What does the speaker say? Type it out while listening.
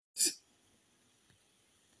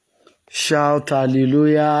Shout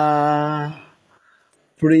hallelujah.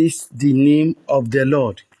 Praise the name of the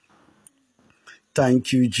Lord.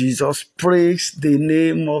 Thank you, Jesus. Praise the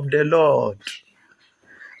name of the Lord.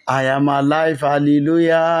 I am alive.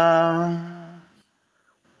 Hallelujah.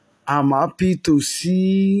 I'm happy to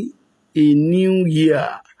see a new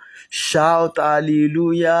year. Shout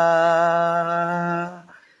hallelujah.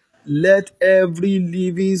 Let every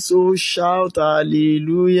living soul shout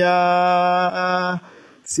hallelujah.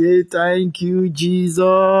 Say thank you,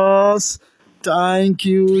 Jesus. Thank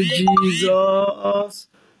you, Jesus.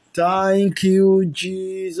 Thank you,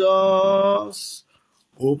 Jesus.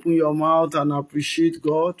 Open your mouth and appreciate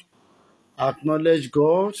God. Acknowledge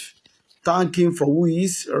God. Thank Him for who He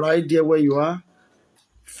is right there where you are.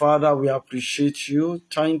 Father, we appreciate you.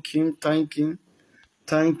 Thank Him, thank Him,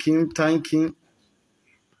 thank Him, thank Him.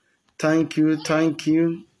 Thank you, thank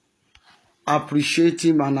you. Appreciate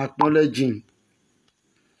Him and acknowledge Him.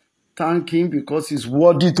 Thank Him because He's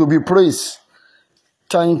worthy to be praised.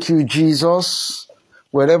 Thank you, Jesus.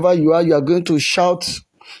 Wherever you are going to shout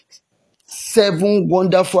 7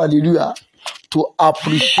 wonderful hallelujah to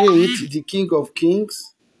appreciate the King of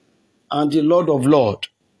Kings and the Lord of Lords.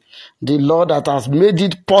 The Lord that has made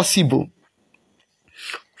it possible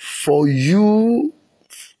for you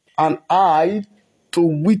and I to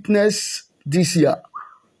witness this year.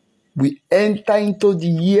 We enter into the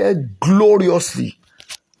year gloriously.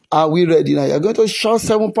 Are we ready now? You're going to shout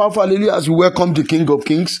 7 powerful hallelujah as we welcome the King of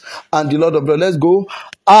Kings and the Lord of Lords. Let's go.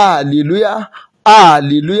 Hallelujah,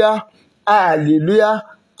 hallelujah, hallelujah,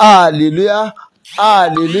 hallelujah,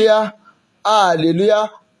 hallelujah,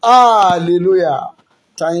 hallelujah, hallelujah.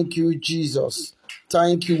 Thank you, Jesus.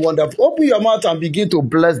 Thank you, wonderful. Open your mouth and begin to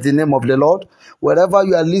bless the name of the Lord. Wherever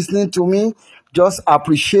you are listening to me, just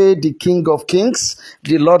appreciate the King of Kings,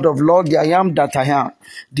 the Lord of Lords, the I am that I am,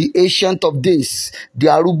 the Ancient of Days, the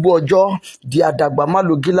Arugbo Ojo, the Adagbama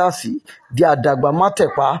Logilasi, the Adagbama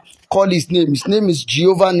Tepa. Call his name. His name is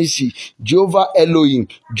Jehovah Nissi, Jehovah Elohim,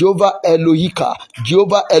 Jehovah Elohika,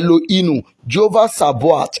 Jehovah Elohinu, Jehovah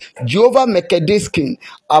Sabaoth, Jehovah Mekedeskin.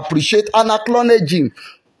 Appreciate and acknowledge him.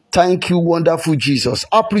 Thank you, wonderful Jesus.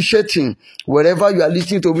 Appreciate him. Wherever you are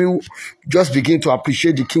listening to me, just begin to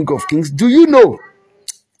appreciate the King of Kings. Do you know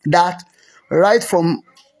that right from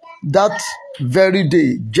that very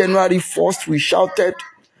day, January 1st, we shouted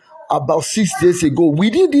about 6 days ago.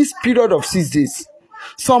 Within this period of 6 days,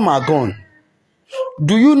 some are gone.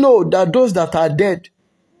 Do you know that those that are dead,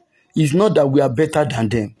 it's not that we are better than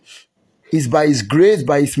them. It's by His grace,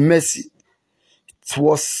 by His mercy. It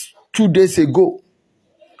was 2 days ago.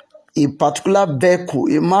 A particular vehicle,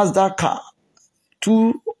 a Mazda car,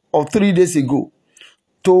 2 or 3 days ago,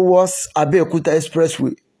 towards Abeokuta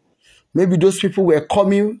Expressway. Maybe those people were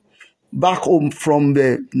coming back home from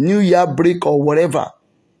the New Year break or whatever.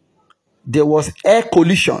 There was air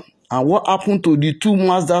collision. And what happened to the 2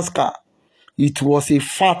 Mazda's car? It was a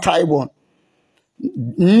fatal one.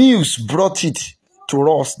 News brought it to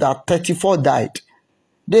us that 34 died.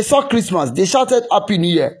 They saw Christmas. They shouted Happy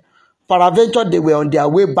New Year. Peradventure, they were on their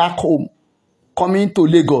way back home, coming to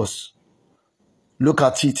Lagos. Look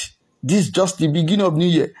at it. This is just the beginning of New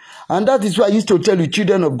Year. And that is why I used to tell you,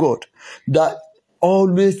 children of God, that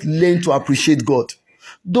always learn to appreciate God.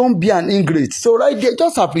 Don't be an ingrate. So right there,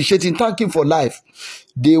 just appreciate Him. Thank Him for life.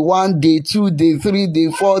 Day 1, day 2, day 3,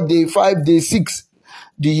 day 4, day 5, day 6.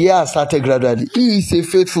 The year has started gradually. He is a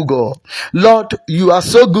faithful God. Lord, you are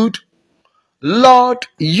so good. Lord,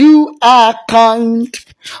 you are kind.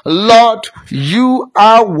 Lord, you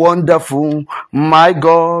are wonderful. My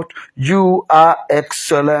God, you are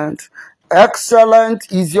excellent.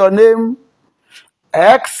 Excellent is your name.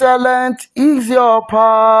 Excellent is your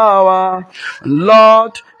power.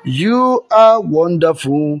 Lord, you are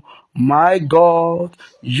wonderful. My God,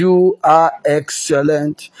 you are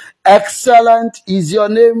excellent. Excellent is your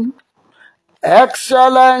name.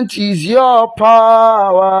 Excellent is your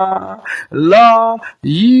power. Lord,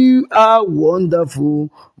 you are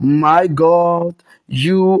wonderful. My God,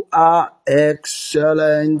 you are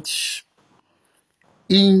excellent.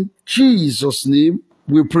 In Jesus' name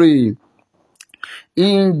we pray.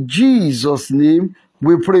 In Jesus' name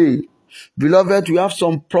we pray. Beloved, we have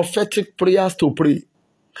some prophetic prayers to pray.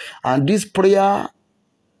 And this prayer,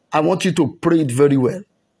 I want you to pray it very well.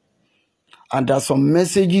 And there's some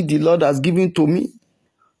messages the Lord has given to me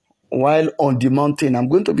while on the mountain. I'm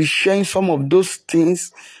going to be sharing some of those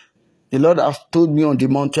things the Lord has told me on the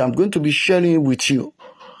mountain. I'm going to be sharing it with you.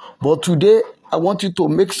 But today, I want you to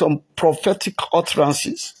make some prophetic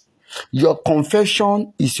utterances Your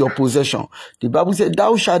confession is your possession. The Bible said,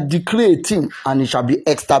 thou shalt declare a thing, and it shall be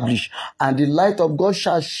established, and the light of God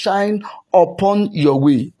shall shine upon your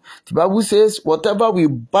way. The Bible says, whatever we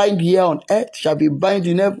bind here on earth shall be bound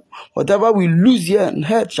in heaven. Whatever we lose here on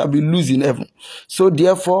earth shall be loosed in heaven. So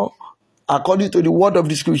therefore, according to the word of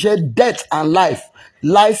the scripture, death and life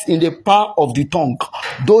lies in the power of the tongue.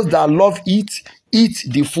 Those that love it, eat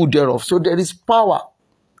the food thereof. So there is power,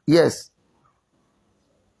 yes,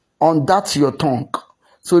 on that your tongue.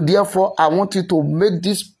 So therefore, I want you to make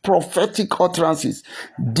these prophetic utterances,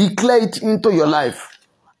 declare it into your life.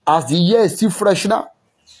 As the year is still fresh now,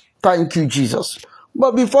 thank you, Jesus.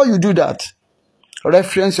 But before you do that,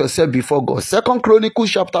 reference yourself before God. 2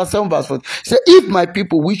 Chronicles chapter 7 verse 4. Say, if my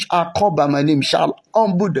people which are called by my name shall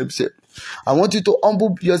humble themselves. I want you to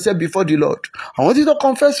humble yourself before the Lord. I want you to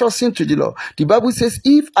confess your sin to the Lord. The Bible says,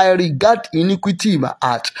 if I regard iniquity in my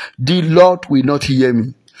heart, the Lord will not hear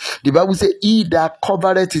me. The Bible says, he that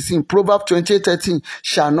covereth his sin, Proverbs 28:13,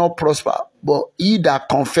 shall not prosper. But he that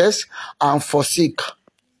confess and forsake,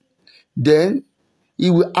 then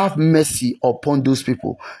he will have mercy upon those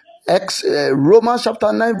people. Romans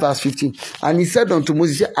chapter 9 verse 15. And he said unto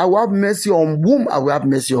Moses, I will have mercy on whom I will have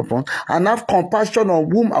mercy upon, and have compassion on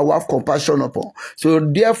whom I will have compassion upon. So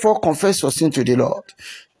therefore, confess your sin to the Lord.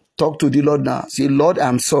 Talk to the Lord now. Say, Lord, I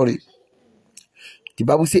am sorry. The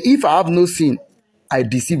Bible says, if I have no sin, I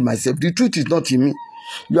deceive myself. The truth is not in me.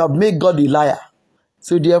 You have made God a liar.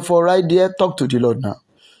 So therefore, right there, talk to the Lord now.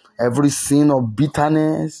 Every sin of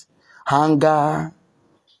bitterness, anger,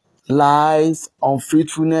 lies,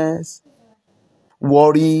 unfaithfulness,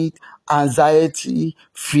 worry, anxiety,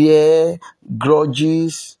 fear,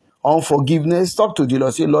 grudges, unforgiveness. Talk to the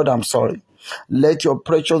Lord. Say, Lord, I'm sorry. Let your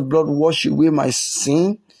precious blood wash away my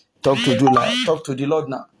sin. Talk to the Lord. Talk to the Lord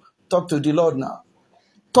now. Talk to the Lord now.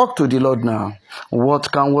 Talk to the Lord now. What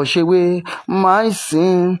can wash away my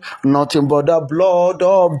sin? Nothing but the blood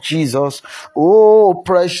of Jesus. Oh,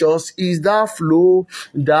 precious is that flow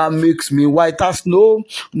that makes me white as snow.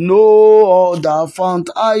 No other fount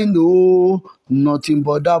I know. Nothing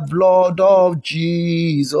but the blood of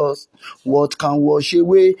Jesus. What can wash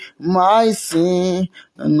away my sin?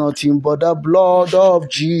 Nothing but the blood of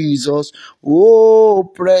Jesus. Oh,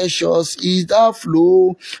 precious is the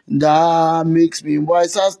flow that makes me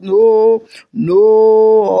white as snow.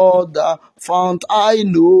 No other fount I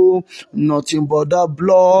know. Nothing but the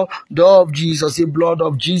blood of Jesus. The blood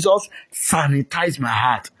of Jesus sanitize my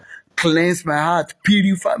heart. Cleanse my heart,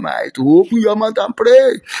 purify my heart. Open your mouth and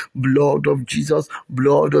pray. Blood of Jesus Christ,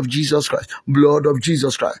 blood of Jesus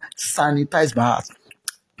Christ. Sanitize my heart,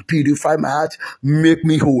 purify my heart, make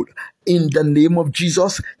me whole. In the name of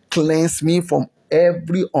Jesus, cleanse me from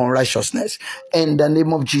every unrighteousness. In the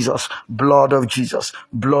name of Jesus, blood of Jesus,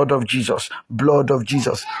 blood of Jesus, blood of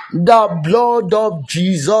Jesus. The blood of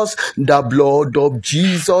Jesus, the blood of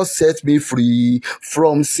Jesus set me free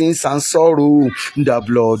from sins and sorrow. The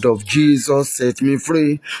blood of Jesus set me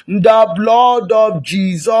free. The blood of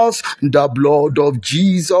Jesus, the blood of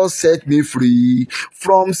Jesus set me free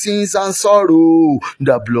from sins and sorrow.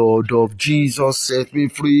 The blood of Jesus set me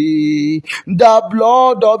free. The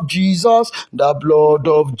blood of Jesus, the blood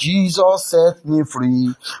of Jesus set me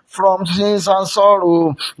free from sins and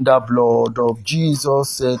sorrow. The blood of Jesus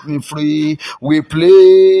set me free. We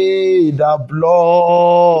play the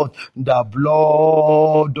blood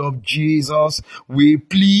of Jesus. We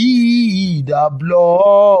plead the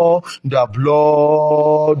blood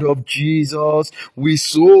of Jesus. We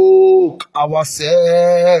soak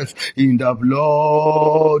ourselves in the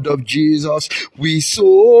blood of Jesus. We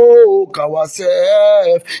soak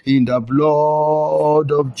ourselves in the blood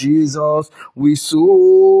of Jesus. We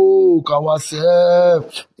soak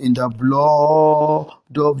ourselves in the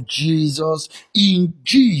blood of Jesus. In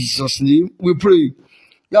Jesus' name we pray.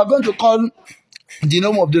 You are going to call the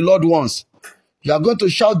name of the Lord once. You are going to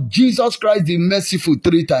shout, Jesus Christ the merciful,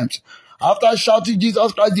 3 times. After shouting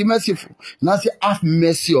Jesus Christ the merciful, now say, have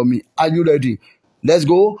mercy on me. Are you ready? Let's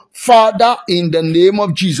go. Father, in the name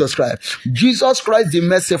of Jesus Christ. Jesus Christ the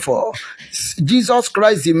merciful. Jesus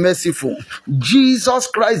Christ the merciful. Jesus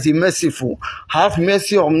Christ the merciful. Have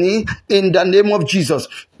mercy on me in the name of Jesus.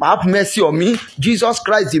 Have mercy on me. Jesus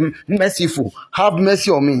Christ the merciful. Have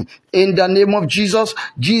mercy on me in the name of Jesus.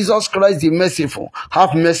 Jesus Christ the merciful.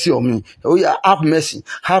 Have mercy on me. Oh yeah, have mercy.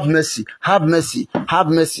 Have mercy. Have mercy. Have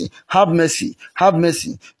mercy. Have mercy. Have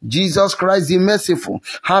mercy. Jesus Christ the merciful.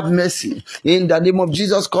 Have mercy. In the name of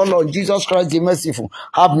Jesus, call on Jesus Christ the merciful.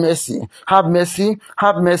 Have mercy. Have mercy.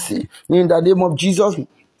 Have mercy. In the name of Jesus.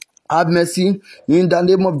 Have mercy in the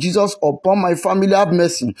name of Jesus upon my family. Have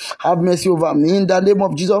mercy. Have mercy over me in the name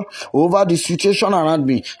of Jesus, over the situation around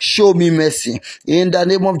me. Show me mercy in the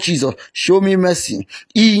name of Jesus. Show me mercy.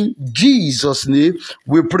 In Jesus' name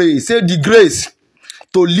we pray. Say the grace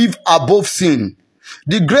to live above sin.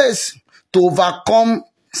 The grace to overcome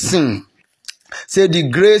sin. Say the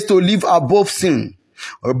grace to live above sin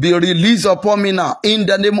be released upon me now. In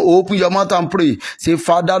the name of, open your mouth and pray. Say,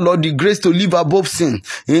 Father, Lord, the grace to live above sin.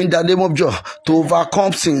 In the name of Jesus, to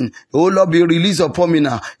overcome sin. Oh Lord, be released upon me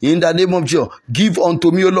now. In the name of Jesus, give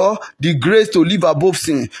unto me, O Lord, the grace to live above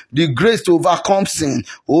sin. The grace to overcome sin.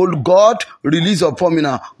 Oh God, release upon me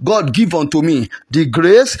now. God, give unto me the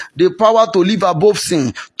grace, the power to live above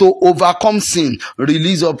sin, to overcome sin.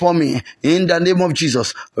 Release upon me. In the name of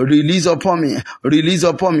Jesus, release upon me. Release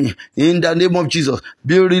upon me. In the name of Jesus,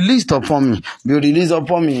 be released upon me. Be released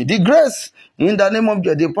upon me. The grace in the name of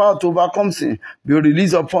Jesus, the power to overcome sin, be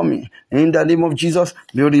released upon me. In the name of Jesus,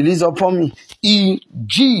 be released upon me. In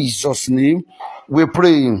Jesus' name, we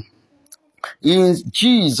pray. In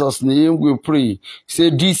Jesus' name, we pray. Say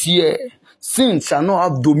this year, sin shall not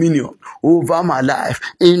have dominion over my life.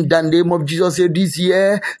 In the name of Jesus, say this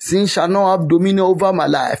year, sin shall not have dominion over my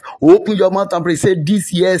life. Open your mouth and pray. Say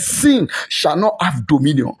this year, sin shall not have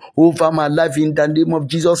dominion over my life. In the name of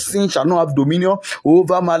Jesus, sin shall not have dominion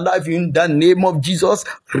over my life. In the name of Jesus,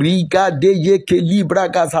 sin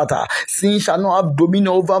shall not have dominion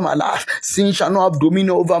over my life. Sin shall not have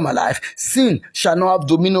dominion over my life. Sin shall not have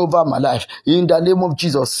dominion over my life. In the name of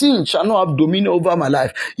Jesus, sin shall not have dominion over my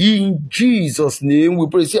life. In Jesus' name we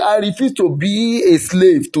pray. Say, I refuse to be a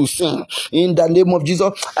slave to sin. In the name of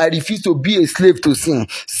Jesus, I refuse to be a slave to sin.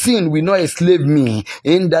 Sin will not enslave me.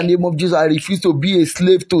 In the name of Jesus, I refuse to be a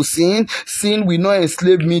slave to sin. Sin will not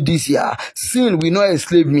enslave me this year. Sin will not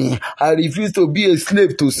enslave me. I refuse to be a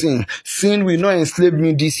slave to sin. Sin will not enslave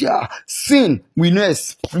me this year. Sin will not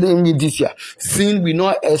enslave me this year. Sin will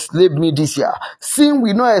not enslave me this year. Sin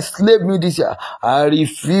will not enslave me this year. I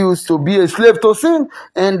refuse to be a slave to sin.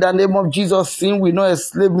 In the name of Jesus, sin will not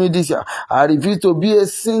enslave me this year. I refuse to be a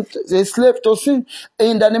slave to sin.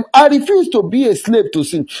 In the name, I refuse to be a slave to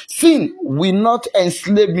sin. Sin will not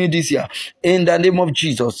enslave me this year. In the name of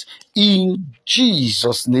Jesus. In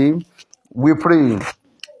Jesus' name, we pray.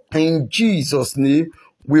 In Jesus' name,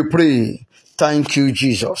 we pray. Thank you,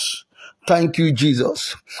 Jesus. Thank you,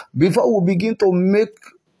 Jesus. Before we begin to make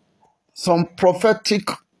some prophetic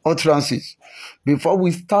utterances, before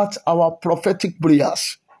we start our prophetic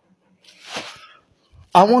prayers,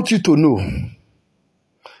 I want you to know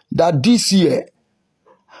that this year,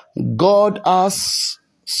 God has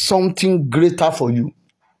something greater for you.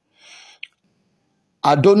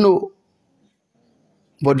 I don't know,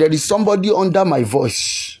 but there is somebody under my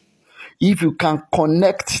voice. If you can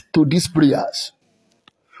connect to these prayers,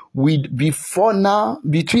 between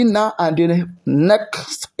now and the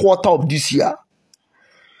next quarter of this year,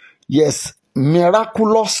 yes,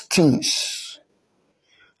 miraculous things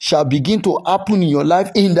shall begin to happen in your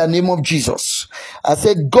life in the name of Jesus. I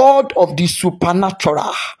said, God of the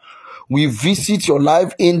supernatural will visit your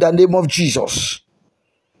life in the name of Jesus.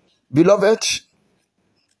 Beloved,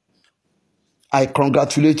 I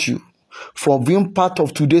congratulate you for being part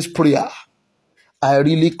of today's prayer. I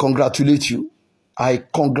really congratulate you. I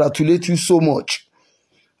congratulate you so much.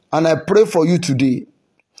 And I pray for you today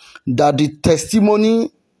that the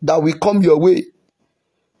testimony that will come your way,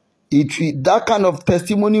 that kind of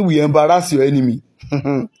testimony will embarrass your enemy.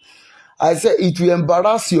 I say it will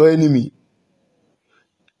embarrass your enemy.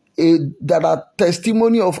 There are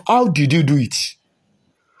testimony of how did you do it?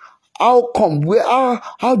 How come?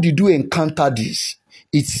 How did you encounter this?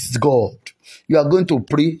 It's God. You are going to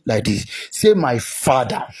pray like this. Say, my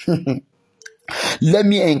Father, let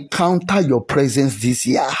me encounter your presence this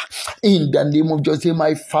year. In the name of Jesus, say,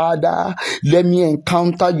 my Father, let me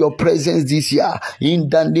encounter your presence this year. In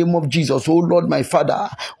the name of Jesus, oh Lord, my Father,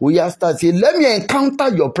 we ask that, say, let me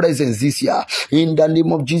encounter your presence this year. In the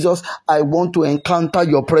name of Jesus, I want to encounter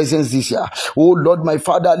your presence this year. Oh Lord, my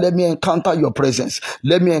Father, let me encounter your presence.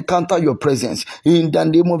 Let me encounter your presence. In the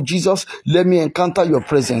name of Jesus, let me encounter your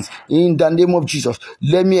presence. In the name of Jesus,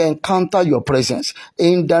 let me encounter your presence.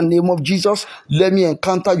 In the name of Jesus, let me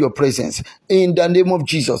encounter your presence. In the name of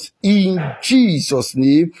Jesus. In Jesus'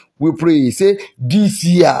 name, we pray. Say, this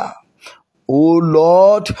year, oh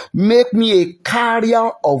Lord, make me a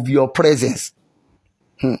carrier of your presence.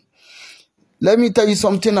 Let me tell you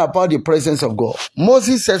something about the presence of God.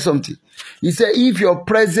 Moses said something. He said, if your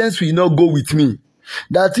presence will not go with me,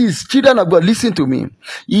 that is, children of God, listen to me.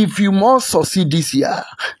 If you must succeed this year,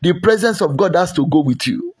 the presence of God has to go with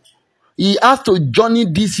you. He has to journey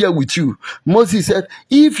this year with you. Moses said,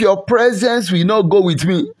 if your presence will not go with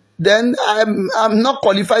me, then I'm not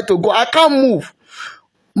qualified to go. I can't move.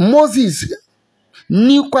 Moses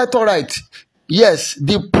knew quite all right. Yes,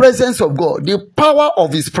 the presence of God, the power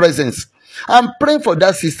of his presence. I'm praying for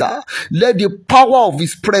that sister. Let the power of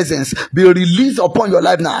his presence be released upon your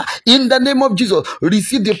life now. In the name of Jesus,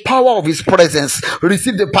 receive the power of his presence.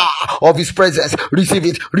 Receive the power of his presence. Receive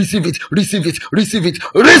it, receive it, receive it, receive it.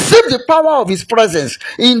 Receive the power of his presence.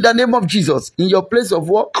 In the name of Jesus, in your place of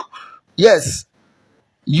work, yes,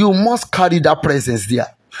 you must carry that presence there.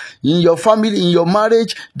 In your family, in your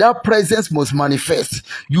marriage, that presence must manifest.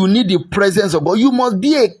 You need the presence of God. You must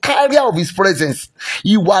be a carrier of his presence.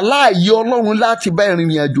 Ìwà láàyè Ọlọ́run láti bá ìrìn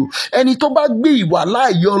àjò. Ẹni tó bá gbé ìwà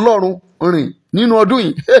láàyè Ọlọ́run rìn nínú ọdún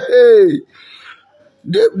yìí,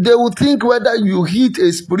 they will think whether you hit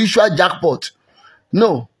a spiritual jackpot.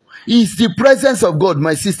 No, it's the presence of God,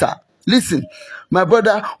 my sister. Listen, my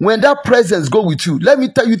brother, when that presence go with you, let me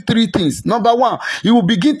tell you three things. Number one, it will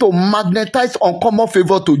begin to magnetize uncommon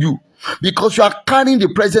favor to you because you are carrying the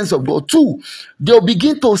presence of God. Two, they'll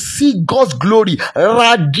begin to see God's glory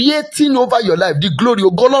radiating over your life. The glory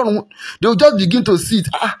of God, they'll just begin to see it.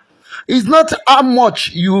 It's not how much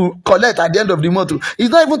you collect at the end of the month. It's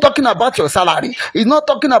not even talking about your salary. It's not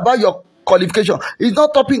talking about your qualification. It's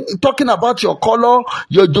not talking about your color,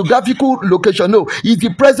 your geographical location. No, it's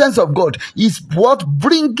the presence of God. It's what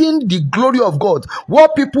bringing the glory of God.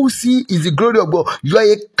 What people see is the glory of God. You are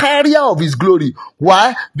a carrier of his glory.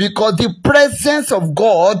 Why? Because the presence of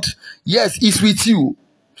God, yes, is with you.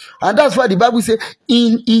 And that's why the Bible says,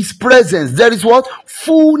 in his presence, there is what?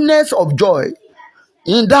 Fullness of joy.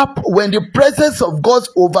 In that, when the presence of God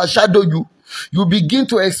overshadow you, you begin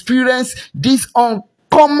to experience this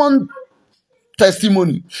uncommon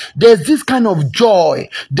testimony. There's this kind of joy.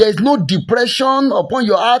 There's no depression upon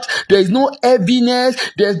your heart. There's no heaviness.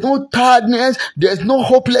 There's no tiredness. There's no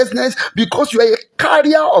hopelessness because you are a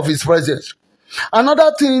carrier of his presence.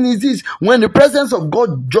 Another thing is this: when the presence of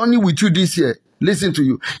God journey with you this year, listen to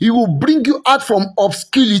you, he will bring you out from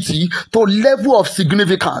obscurity to level of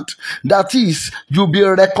significance. That is, you'll be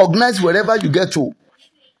recognized wherever you get to.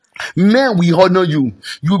 Men will honor you.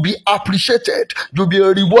 You'll be appreciated. You'll be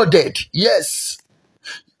rewarded. Yes.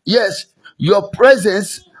 Yes. Your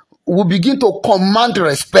presence will begin to command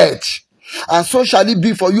respect. And so shall it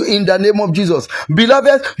be for you in the name of Jesus.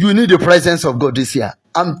 Beloved, you need the presence of God this year.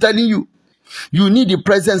 I'm telling you. You need the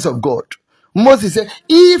presence of God. Moses said,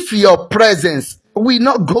 if your presence will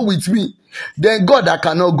not go with me, then God I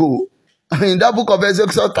cannot go. In that book of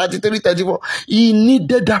Exodus 33-34, he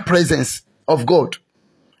needed that presence of God.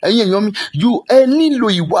 You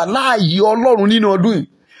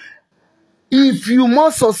if you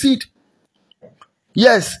must succeed,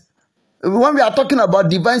 yes, when we are talking about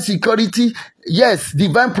divine security, yes,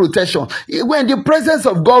 divine protection, when the presence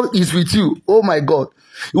of God is with you, oh my God,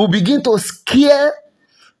 it will begin to scare,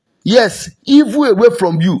 yes, evil away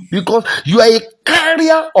from you because you are a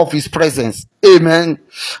carrier of his presence. Amen.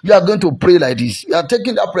 You are going to pray like this. You are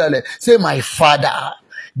taking that prayer like, say, my Father,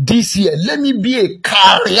 this year, let me be a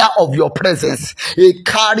carrier of your presence, a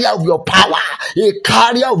carrier of your power, a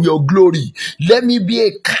carrier of your glory. Let me be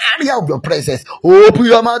a carrier of your presence. Open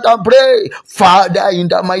your mouth and pray. Father, in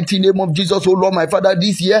the mighty name of Jesus, oh Lord, my Father,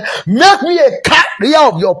 this year, make me a carrier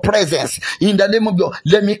of your presence. In the name of God,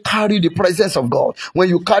 let me carry the presence of God. When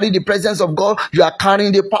you carry the presence of God, you are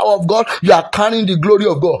carrying the power of God, you are carrying the glory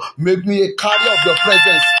of God. Make me a carrier of your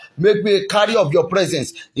presence. Make me a carrier of your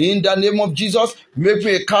presence. In the name of Jesus, make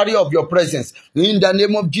me a carrier of your presence. In the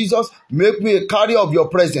name of Jesus, make me a carrier of your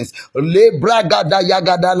presence. Le braga da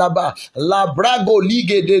yagada laba. La brago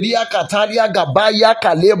lige deria kataria gabaya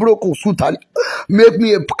kalebro kusutali. Make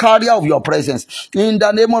me a carrier of your presence. In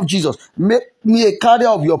the name of Jesus, make me a carrier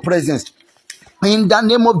of your presence. In the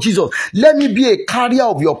name of Jesus, let me be a carrier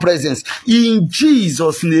of your presence. In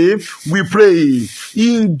Jesus' name, we pray.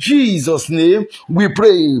 In Jesus' name, we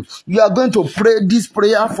pray. You are going to pray this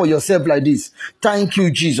prayer for yourself like this. Thank you,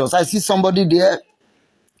 Jesus. I see somebody there.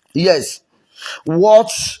 Yes. What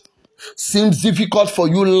seems difficult for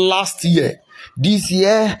you last year, this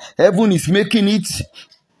year, heaven is making it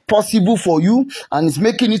possible for you, and it's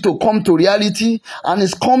making it to come to reality, and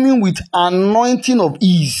it's coming with anointing of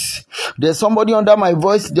ease. There's somebody under my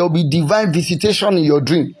voice. There will be divine visitation in your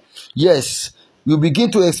dream. Yes, you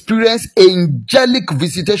begin to experience angelic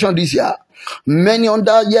visitation this year. Many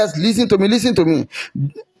under, yes, listen to me.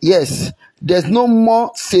 Yes, there's no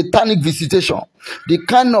more satanic visitation. The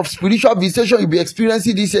kind of spiritual visitation you'll be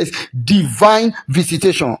experiencing this year is divine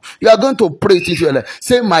visitation. You are going to pray this year.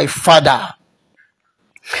 Say, my Father,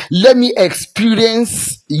 Let me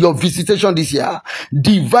experience your visitation this year.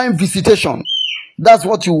 Divine visitation. That's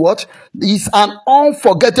what you want. It's an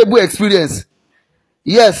unforgettable experience.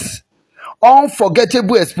 Yes.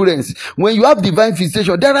 Unforgettable experience. When you have divine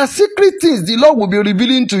visitation, there are secret things the Lord will be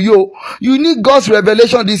revealing to you. You need God's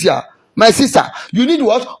revelation this year. My sister, you need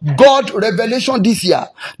what? God revelation this year.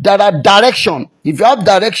 There are direction. If you have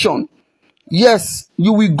direction, yes,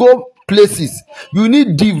 you will go places. You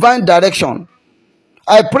need divine direction.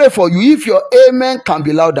 I pray for you. If your amen can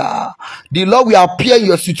be louder, the Lord will appear in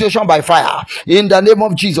your situation by fire. In the name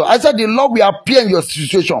of Jesus. I said the Lord will appear in your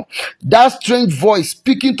situation. That strange voice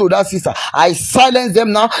speaking to that sister, I silence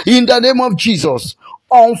them now in the name of Jesus.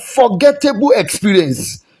 Unforgettable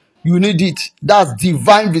experience. You need it. That's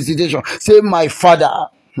divine visitation. Say, my Father,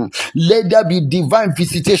 let there be divine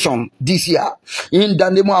visitation this year. In the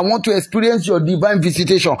name of, I want to experience your divine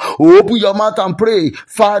visitation. Open your mouth and pray.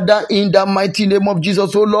 Father, in the mighty name of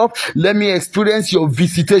Jesus, oh Lord, let me experience your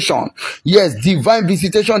visitation. Yes, divine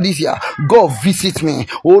visitation this year. God, visit me.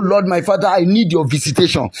 Oh Lord, my Father, I need your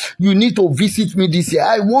visitation. You need to visit me this year.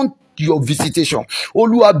 I want your visitation.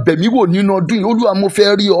 Olúwa bẹ̀mí wò nínú ọdún yìí. Olúwa mo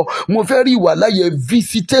fẹ́ rí ọ. Mo fẹ́ rí ìwà láyé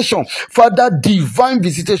visitation. Father, divine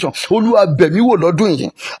visitation. Olúwa bẹ̀mí wò lọ́dún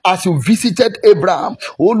yìí. As you visited Abraham.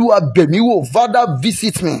 Olúwa bẹ̀mí wò. Father,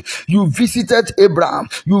 visit me. You visited Abraham.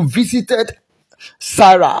 You visited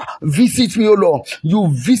Sarah. Visit me, O Lord. You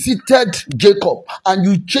visited Jacob and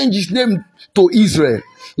you changed his name to Israel.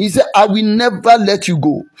 He said, I will never let you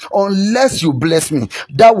go unless you bless me.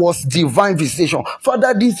 That was divine visitation.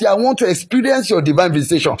 Father, this year I want to experience your divine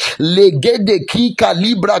visitation. Father,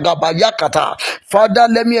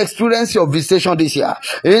 let me experience your visitation this year.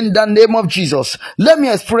 In the name of Jesus. Let me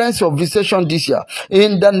experience your visitation this year.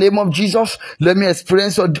 In the name of Jesus. Let me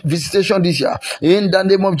experience your visitation this year. In the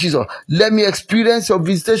name of Jesus. Let me experience your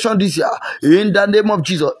visitation this year. In the name of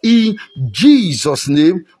Jesus. In Jesus'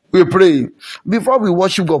 name. We pray. Before we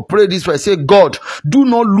worship God, pray this way. Say, God, do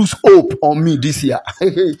not lose hope on me this year.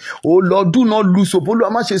 Oh Lord, do not lose hope.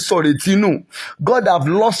 God have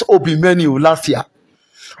lost hope in many last year.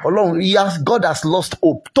 God has lost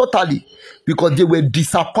hope totally because they were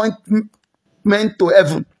disappointment to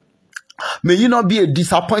heaven. May you not be a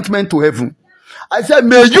disappointment to heaven. I said,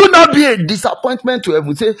 may you not be a disappointment to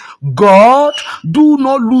heaven. Say, God, do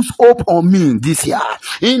not lose hope on me this year.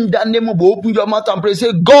 In the name of, open your mouth and pray.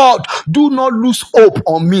 Say, God, do not lose hope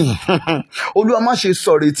on me. Olúwa má ṣe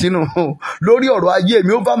sọ̀rètí nù. Lórí ọ̀rọ̀ ayé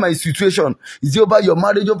mi, over my situation. Is it over your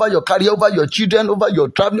marriage, over your career, over your children, over your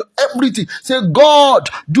travel, everything. Say, God,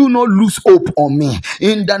 do not lose hope on me.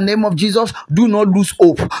 In the name of Jesus, do not lose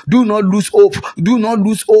hope. Do not lose hope. Do not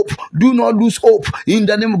lose hope. Do not lose hope. In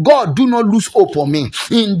the name of God, do not lose hope on me.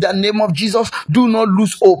 In the name of Jesus, do not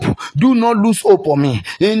lose hope. Do not lose hope on me.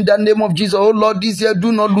 In the name of Jesus, oh Lord, this year,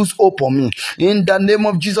 do not lose hope on me. In the name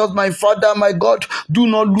of Jesus, my Father, my God, do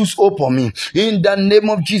not lose hope on me. In the name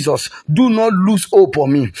of Jesus, do not lose hope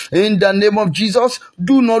on me. In the name of Jesus,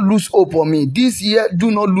 do not lose hope on me. This year, do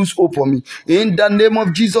not lose hope on me. In the name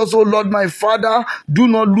of Jesus, oh Lord, my Father, do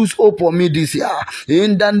not lose hope on me this year.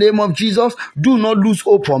 In the name of Jesus, do not lose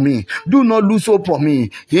hope on me. Do not lose hope on me.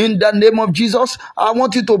 In the name of Jesus, I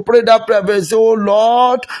want you to pray that prayer and say, oh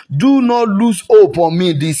Lord, do not lose hope on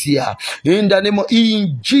me this year. In the name of,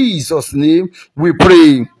 in Jesus' name, we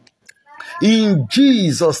pray. In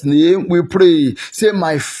Jesus' name, we pray. Say,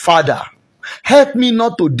 my Father, help me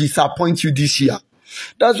not to disappoint you this year.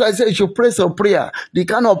 That's why I say you should pray some prayer. The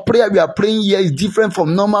kind of prayer we are praying here is different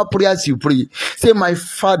from normal prayers you pray. Say, my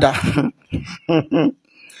Father,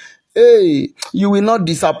 hey, you will not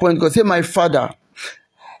disappoint God. Say, my Father,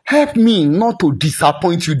 help me not to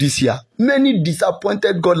disappoint you this year. Many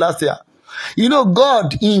disappointed God last year. You know,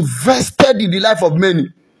 God invested in the life of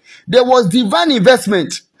many. There was divine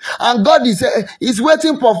investment. And God is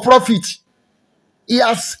waiting for profit. He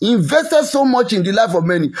has invested so much in the life of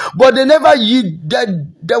many. But they never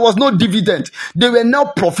there was no dividend. They were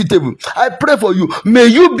not profitable. I pray for you. May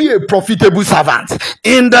you be a profitable servant.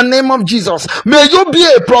 In the name of Jesus. May you be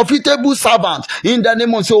a profitable servant. In the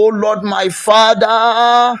name of, oh Lord, my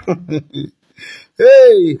Father.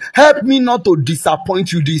 Hey, help me not to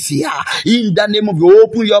disappoint you this year. In the name of you,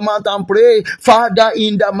 open your mouth and pray. Father,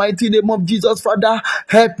 in the mighty name of Jesus, Father,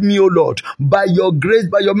 help me, O Lord, by your grace,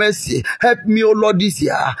 by your mercy. Help me, O Lord, this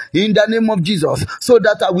year. In the name of Jesus, so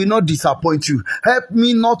that I will not disappoint you. Help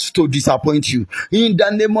me not to disappoint you. In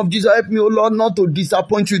the name of Jesus, help me, O Lord, not to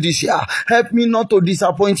disappoint you this year. Help me not to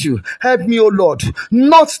disappoint you. Help me, O Lord,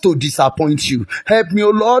 not to disappoint you. Help me,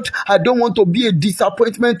 O Lord. I don't want to be a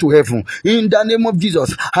disappointment to heaven. In the name name of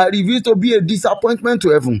Jesus, I refuse to be a disappointment to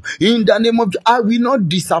heaven. In the name of, I will not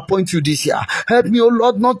disappoint you this year. Help me, O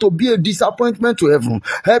Lord, not to be a disappointment to heaven.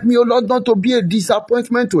 Help me, O Lord, not to be a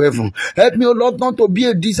disappointment to heaven. Help me, O Lord, not to be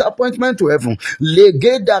a disappointment to heaven.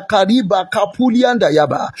 Legeda kariba kapulianda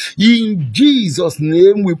yaba. In Jesus'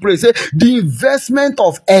 name we pray. Say, the investment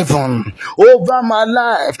of heaven over my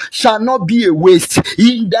life shall not be a waste.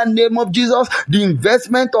 In the name of Jesus, the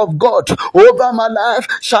investment of God over my life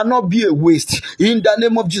shall not be a waste. In the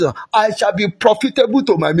name of Jesus, I shall be profitable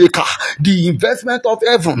to my maker. The investment of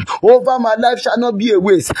heaven over my life shall not be a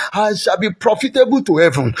waste. I shall be profitable to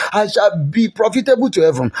heaven. I shall be profitable to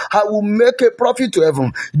heaven. I will make a profit to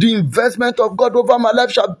heaven. The investment of God over my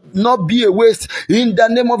life shall not be a waste. In the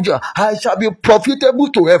name of Jesus, I shall be profitable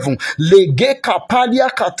to heaven. Lege kapalia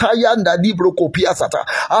kataya ndadibro kopia sata.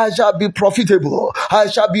 I shall be profitable. I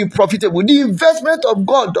shall be profitable. The investment of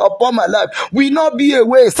God upon my life will not be a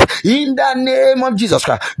waste. In the name of Jesus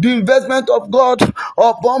Christ, the investment of God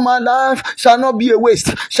upon my life shall not be a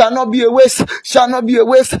waste. Shall not be a waste. Shall not be a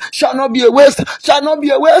waste. Shall not be a waste. Shall not be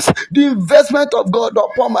a waste. The investment of God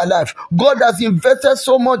upon my life. God has invested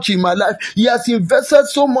so much in my life. He has invested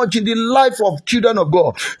so much in the life of children of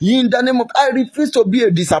God. In the name of, I refuse to be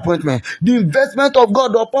a disappointment. The investment of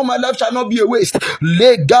God upon my life shall not be a waste.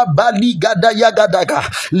 Lega bali gada yaga daga.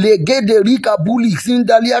 Lege de rika buli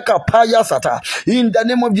sindalia kapaya sata. In the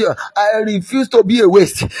name of Jesus, I refuse to be a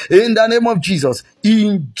waste. In the name of Jesus.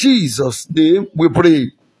 In Jesus' name we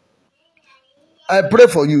pray. I pray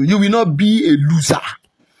for you. You will not be a loser.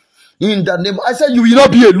 In the name, I said you will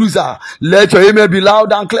not be a loser. Let your amen be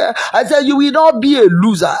loud and clear. I said you will not be a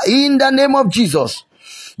loser. In the name of Jesus.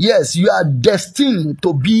 Yes, you are destined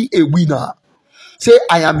to be a winner. Say,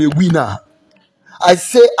 I am a winner. I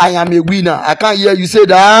say, I am a winner. I can't hear you say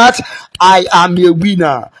that. I am a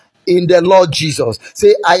winner in the Lord Jesus.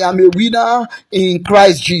 Say, I am a winner in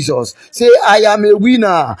Christ Jesus. Say, I am a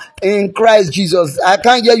winner in Christ Jesus. I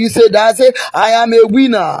can't hear you say that. Say, I am a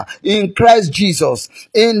winner in Christ Jesus.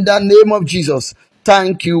 In the name of Jesus.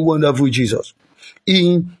 Thank you, wonderful Jesus.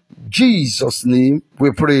 In Jesus' name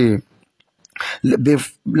we pray.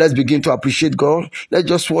 Let's begin to appreciate God. Let's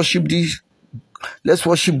just worship this. Let's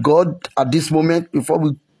worship God at this moment before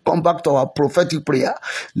we come back to our prophetic prayer.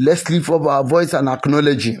 Let's lift up our voice and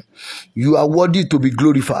acknowledge Him. You are worthy to be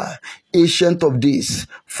glorified. Ancient of days,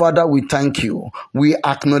 Father, we thank you. We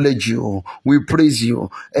acknowledge you. We praise you.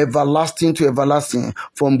 Everlasting to everlasting,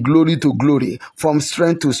 from glory to glory, from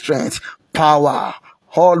strength to strength, power.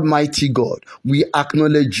 Almighty God, we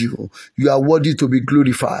acknowledge you. You are worthy to be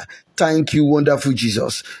glorified. Thank you, wonderful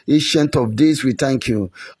Jesus. Ancient of days, we thank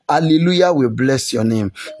you. Hallelujah, we bless your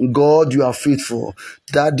name. God, you are faithful.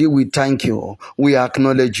 Daddy, we thank you. We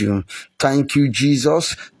acknowledge you. Thank you,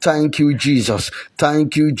 Jesus. Thank you, Jesus.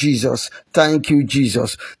 Thank you, Jesus. Thank you,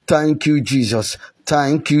 Jesus. Thank you, Jesus.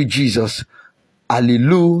 Thank you, Jesus.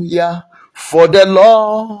 Hallelujah. For the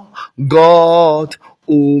Lord God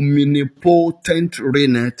omnipotent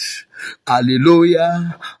reigneth.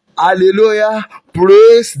 Hallelujah. Hallelujah.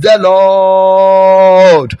 Praise the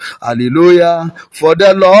Lord. Hallelujah. For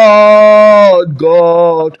the Lord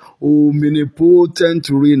God omnipotent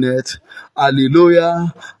reigneth.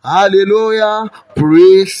 Hallelujah. Hallelujah.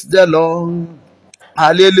 Praise the Lord.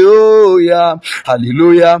 Hallelujah,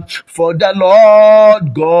 hallelujah, for the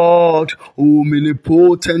Lord God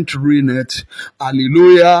omnipotent reigneth.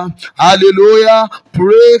 Hallelujah, hallelujah,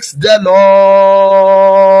 praise the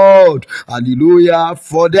Lord. Hallelujah,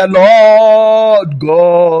 for the Lord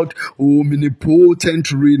God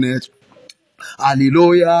omnipotent reigneth.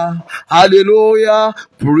 Hallelujah, hallelujah,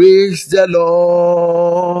 praise the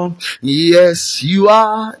Lord. Yes, you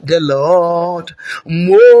are the Lord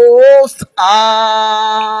most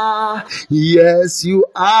high. Yes, you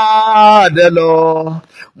are the Lord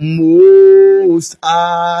most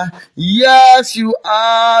high. Yes, you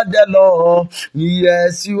are the Lord.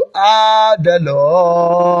 Yes, you are the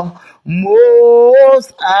Lord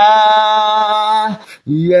most high.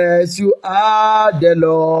 Yes, you are the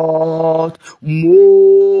Lord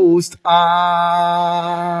most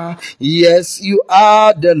high. Yes, you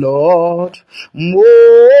are the Lord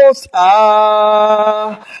most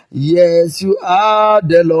high. Yes, you are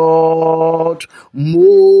the Lord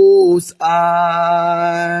most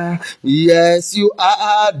high. Yes, you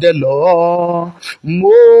are the Lord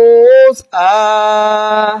most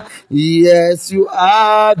high. Yes, you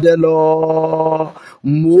are the Lord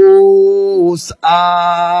most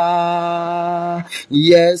high.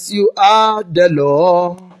 Yes, you are the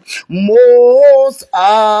Lord Most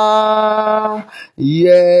High.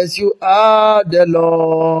 Yes, you are the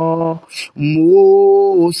Lord.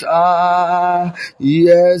 Most High.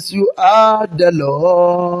 Yes, you are the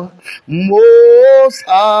Lord. Most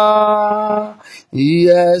High.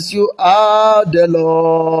 Yes, you are the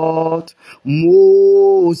Lord.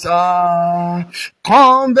 Most High.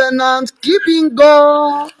 Covenant keeping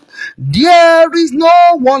God. There is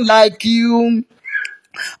no one like you.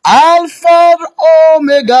 Alpha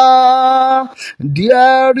Omega,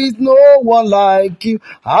 there is no one like you.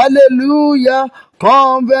 Hallelujah,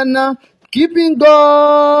 covenant keeping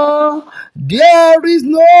God, there is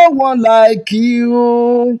no one like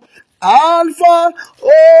you. Alpha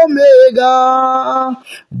Omega,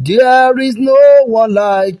 there is no one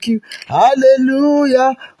like you.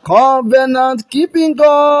 Hallelujah, covenant keeping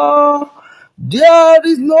God, there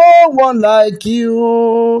is no one like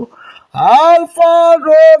you. Alpha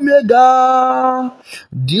Omega,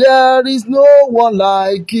 there is no one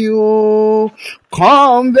like you.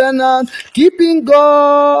 Covenant keeping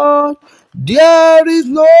God, there is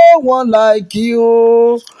no one like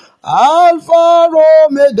you. Alpha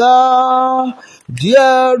Omega,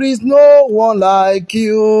 there is no one like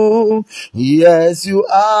you. Yes, you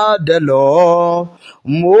are the Lord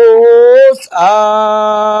Most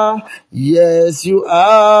High. Yes, you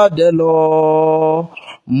are the Lord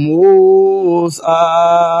Most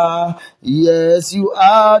High. Yes, you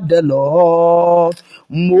are the Lord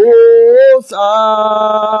Most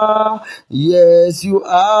High. Yes, you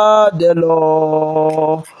are the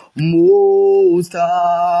Lord Most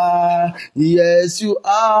High. Yes, you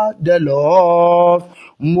are the Lord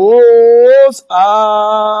Most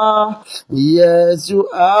High. Yes, you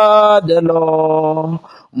are the Lord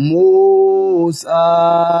Most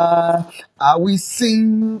High. I will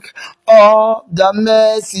sing of the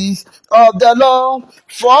mercies of the Lord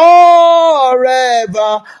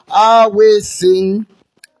forever. I will sing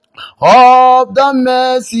of the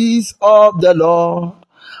mercies of the Lord.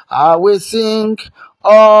 I will sing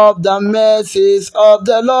of the mercies of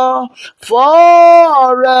the Lord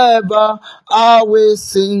forever. I will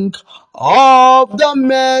sing of the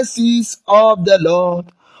mercies of the Lord.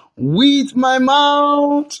 With my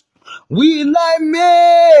mouth will I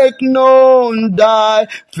make known thy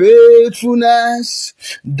faithfulness,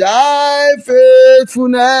 thy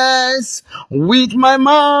faithfulness. With my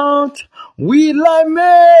mouth will I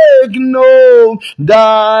make known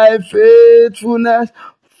thy faithfulness.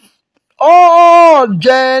 All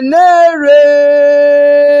generation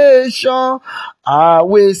I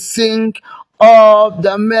will sing of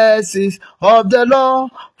the mercies of the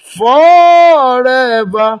Lord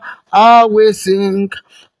forever. I will sing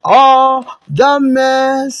of the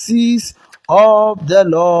mercies of the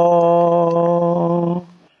Lord.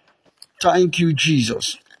 Thank you,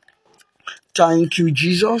 Jesus. Thank you,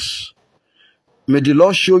 Jesus. May the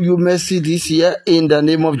Lord show you mercy this year in the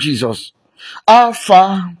name of Jesus.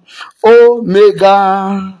 Alpha,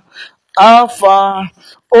 Omega, Alpha,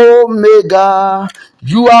 Omega,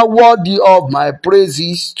 you are worthy of my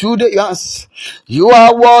praises today. Yes, you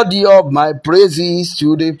are worthy of my praises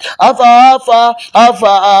today. Alpha, Alpha,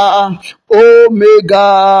 Alpha,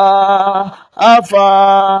 Omega,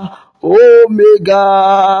 Alpha,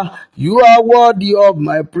 Omega, you are worthy of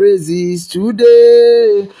my praises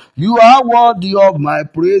today. You are worthy of my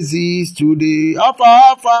praises today. Alpha,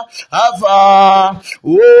 Alpha, Alpha,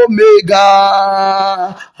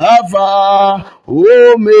 Omega, Alpha,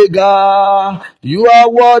 Omega, you are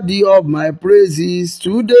worthy of my praises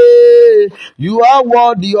today. You are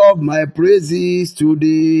worthy of my praises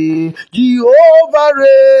today. Jehovah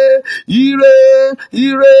reign, He reign,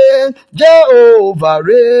 He reign, Jehovah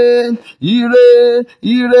reign, He reign,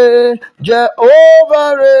 He reign,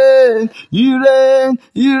 Jehovah reign, He reign,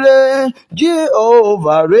 He reign,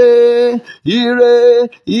 Jehovah reign, He reign,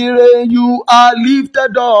 He reign. You are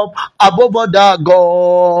lifted up above other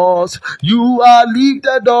gods. You are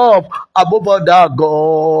lifted up above other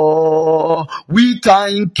gods. We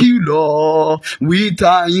thank you, Lord. We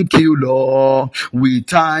thank you, Lord. We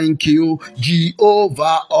thank you,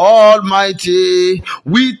 Jehovah Almighty.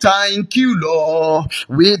 We thank you, Lord.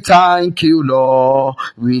 We thank you, Lord.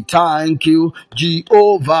 We thank you,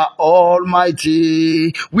 Jehovah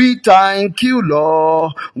Almighty. We thank you,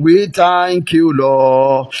 Lord. We thank you,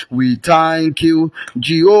 Lord. We thank you,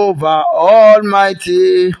 Jehovah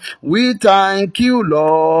Almighty. We thank you,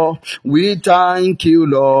 Lord. We thank you,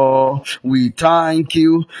 Lord. We thank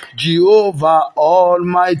you, Jehovah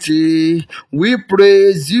Almighty. We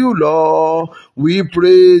praise you, Lord. We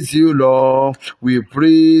praise you, Lord. We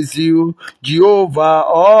praise you, Jehovah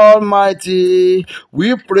Almighty.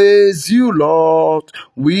 We praise you, Lord.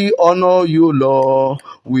 We honor you, Lord.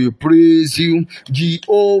 We praise you,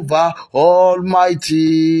 Jehovah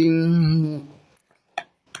Almighty.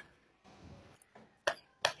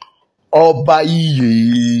 Ọba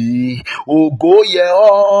ìyè ògo yẹ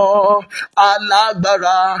ọ́,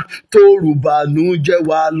 alágbára tó rùbànújẹ́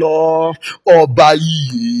wa lọ. Ọba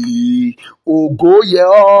ìyè ògo yẹ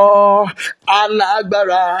ọ́,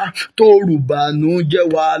 alágbára tó rùbànújẹ́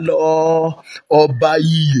wa lọ. Ọba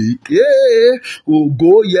ìyè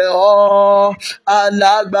ògo yẹ ọ́,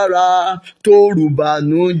 alágbára tó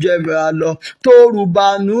rùbànújẹ́ wa lọ. Tó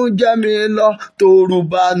rùbànújẹ́ mi lọ, tó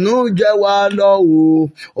rùbànújẹ́ wa lọ o.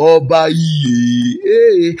 Ọba ìyè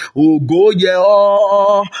ògo yẹ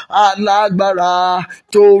ọ́, alágbára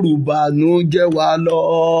tó rùbànújẹ́ wa lọ.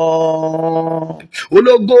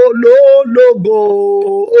 Ológo lólógo,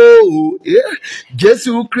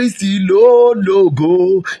 Jésù Kristi lólógo,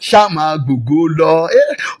 ṣá máa gbògo lọ.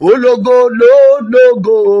 Ológo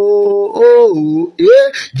lólógo,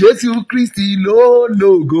 Jésù Kristi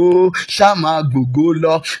lólógo, ṣá máa gbògo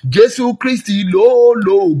lọ. Jésù Kristi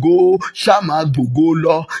lólógo, ṣá máa gbògo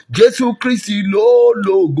lọ. Jésù Kristi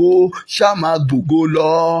lólógo, ṣá máa gbògo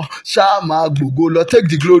lọ. Ṣá máa gbògo lọ. Take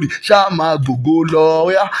the glory. Ṣá máa gbògo lọ.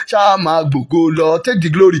 Ṣá máa gbògo lọ. Take the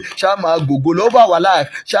glory. Ṣá máa gbògo lọ. Over our life.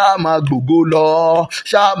 Ṣá máa gbògo lọ.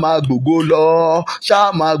 Ṣá máa gbògo lọ. Ṣá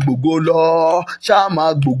máa gbògo lọ. Ṣá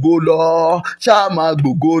máa gbògo lọ. Ṣá máa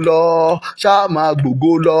gbògo lọ. Ṣá máa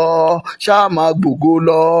gbògo lọ. Ṣá máa gbògo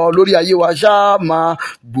lọ. Lórí ayé wa ṣá máa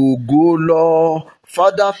gbògo lọ.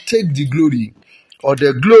 Father, take the glory. Or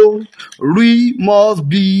the glory must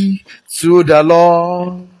be to the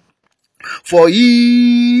Lord, for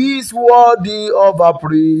he is worthy of our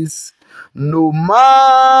praise. No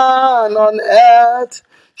man on earth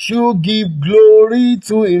should give glory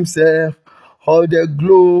to himself, or the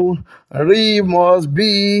glory must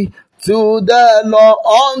be to the Lord,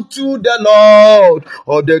 unto the Lord,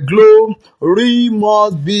 or the glory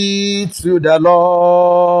must be to the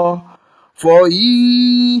Lord. For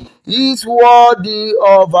he is worthy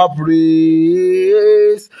of our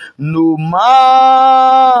praise. No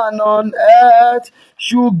man on earth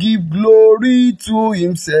should give glory to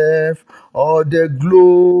himself, or the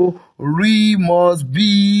glory must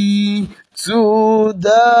be to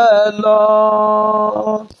the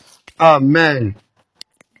Lord. Amen.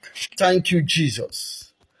 Thank you,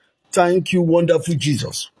 Jesus. Thank you, wonderful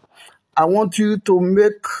Jesus. I want you to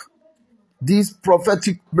make these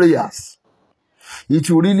prophetic prayers. It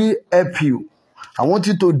will really help you. I want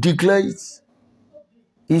you to declare it.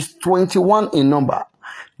 It's 21 in number.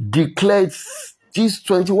 Declare these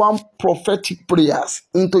 21 prophetic prayers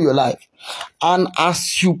into your life. And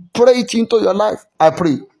as you pray it into your life, I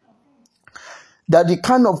pray that the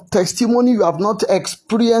kind of testimony you have not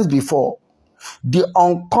experienced before, the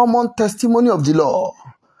uncommon testimony of the Lord,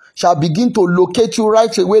 shall begin to locate you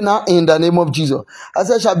right away now in the name of Jesus. I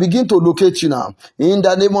said, shall begin to locate you now in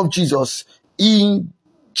the name of Jesus. In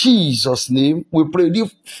Jesus' name, we pray. The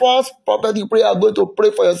first prophetic prayer I'm going to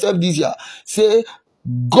pray for yourself this year. Say,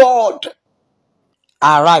 God,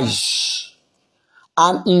 arise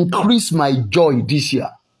and increase my joy this year.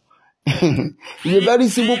 It's a very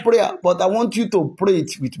simple prayer, but I want you to pray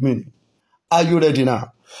it with me. Are you ready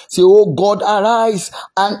now? Say, oh God, arise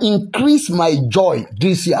and increase my joy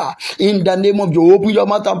this year. In the name of Jesus, open your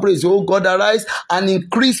mouth and pray. Say, oh God, arise and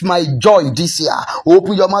increase my joy this year.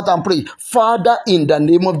 Open your mouth and pray. Father, in the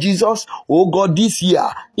name of Jesus, oh God, this year,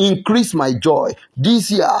 increase my joy. This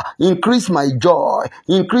year, increase my joy.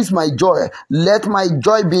 Increase my joy. Let my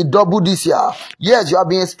joy be double this year. Yes, you have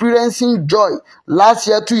been experiencing joy last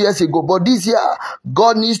year, 2 years ago, but this year,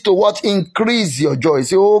 God needs to what? Increase your joy.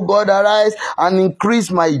 Say, oh God, arise and increase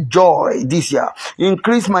my joy this year.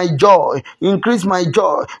 Increase my joy. Increase my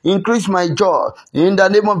joy. Increase my joy. In the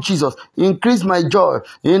name of Jesus. Increase my joy.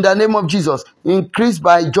 In the name of Jesus. Increase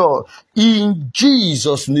my joy. In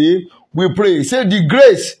Jesus' name we pray. Say, the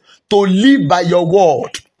grace to live by your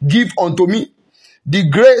word, give unto me. The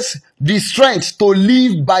grace, the strength to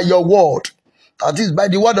live by your word. That is by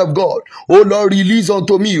the word of God. Oh Lord, release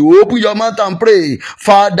unto me. Open your mouth and pray.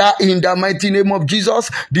 Father, in the mighty name of Jesus,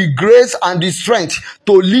 the grace and the strength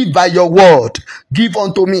to live by your word, give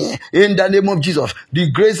unto me. In the name of Jesus, the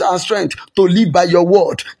grace and strength to live by your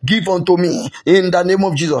word, give unto me. In the name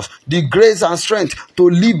of Jesus, the grace and strength to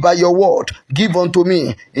live by your word, give unto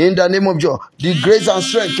me. In the name of Jesus, the grace and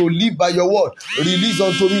strength to live by your word, release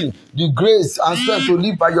unto me. The grace and strength to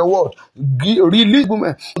live by your word, release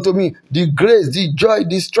unto me. The grace, grace, the joy,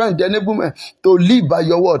 the strength, the enablement to live by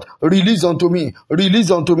your word. Release unto me.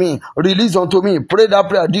 Release unto me. Release unto me. Pray that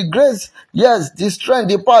prayer. The grace, yes, the strength,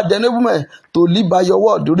 the power, the enablement to live by your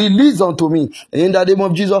word. Release unto me. In the name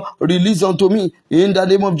of Jesus. Release unto me. In the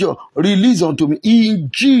name of Jesus. Release unto me. In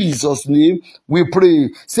Jesus' name we pray.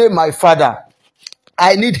 Say, my Father,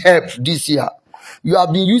 I need help this year. You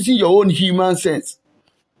have been using your own human sense.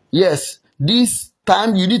 Yes, this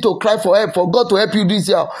time you need to cry for help, for God to help you this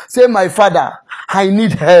year. Say, my Father, I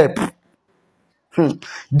need help.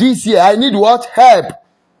 This year, I need what? Help.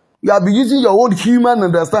 You have been using your own human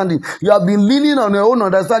understanding. You have been leaning on your own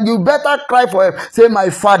understanding. You better cry for help. Say, my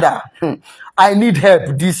Father, I need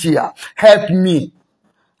help this year. Help me.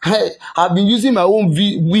 I've been using my own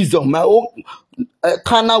wisdom, my own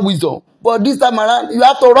carnal wisdom. But this time around, you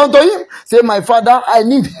have to run to him. Say, my Father, I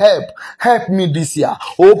need help. Help me this year.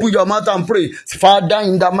 Open your mouth and pray. Father,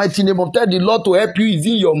 in the mighty name of, tell the Lord to help you. Is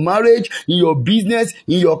in your marriage, in your business,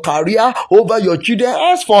 in your career, over your children.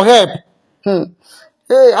 Ask for help.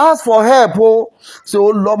 Hey, ask for help. Oh, so,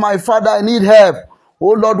 oh Lord, my Father, I need help.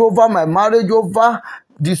 Oh Lord, over my marriage, over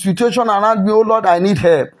the situation around me, oh Lord, I need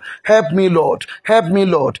help. Help me, Lord. Help me,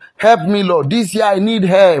 Lord. Help me, Lord. This year I need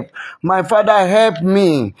help. My Father, help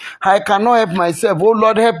me. I cannot help myself. Oh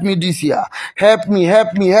Lord, help me this year. Help me,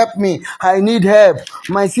 help me, help me. I need help.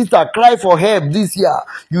 My sister, cry for help this year.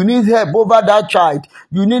 You need help over that child.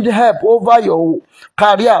 You need help over your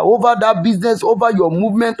career, over that business, over your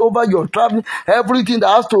movement, over your traveling, everything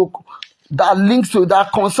that links to,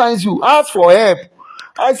 that concerns you. Ask for help.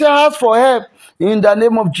 I say, ask for help in the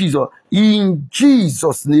name of Jesus. In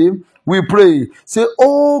Jesus' name, we pray. Say,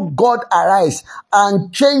 oh God, arise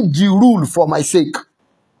and change the rule for my sake.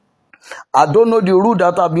 I don't know the rule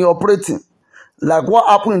that I've been operating. Like what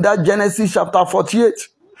happened in that Genesis chapter 48.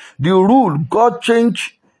 The rule, God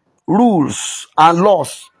changed rules and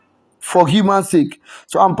laws for human sake.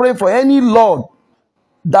 So I'm praying for any law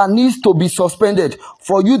that needs to be suspended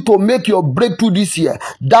for you to make your breakthrough this year.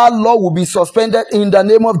 That law will be suspended in the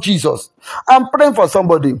name of Jesus. I'm praying for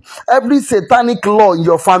somebody. Every satanic law in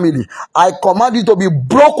your family, I command it to be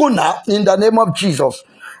broken now in the name of Jesus.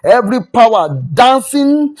 Every power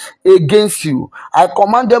dancing against you, I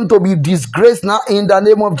command them to be disgraced now in the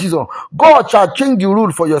name of Jesus. God shall change the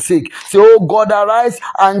rule for your sake. Say, oh God, arise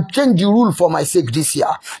and change the rule for my sake this year.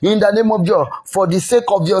 In the name of Jesus, for the sake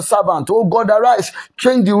of your servant. Oh God, arise,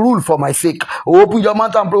 change the rule for my sake. Open your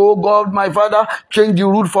mouth and pray, oh God, my Father, change the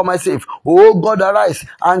rule for my sake. Oh God, arise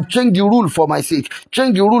and change the rule for my sake.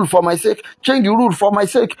 Change the rule for my sake. Change the rule for my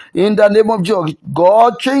sake. In the name of Jesus,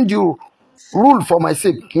 God, change you. Rule for my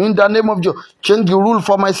sake in the name of Jesus. Change the rule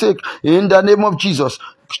for my sake in the name of Jesus.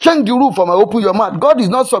 Change the rule for my. Open your mouth. God is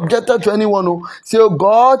not subjected to anyone who say, oh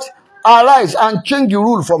God, arise and change the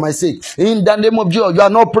rule for my sake in the name of Jesus. You are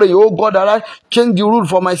not praying. Oh God, arise, change the rule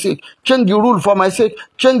for my sake. Change the rule for my sake.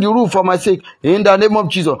 Change the rule for my sake in the name of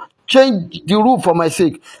Jesus. Change the rule for my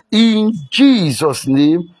sake in Jesus'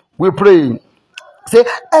 name. We pray. Say,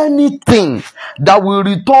 anything that will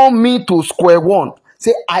return me to square one.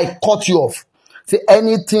 Say, I cut you off. Say,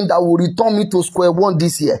 anything that will return me to square one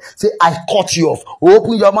this year. Say, I cut you off.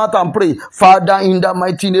 Open your mouth and pray. Father, in the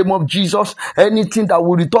mighty name of Jesus, anything that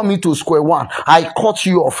will return me to square one, I cut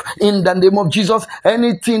you off. In the name of Jesus,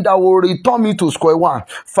 anything that will return me to square one,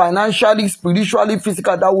 financially, spiritually,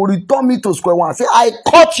 physically, that will return me to square one. Say, I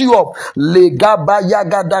cut you off.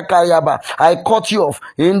 I cut you off.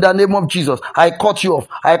 In the name of Jesus, I cut you off.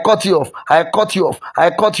 I cut you off. I cut you off. I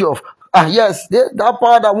cut you off. Yes, that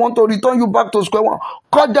power that want to return you back to square one.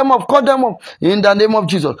 Cut them off, cut them off. In the name of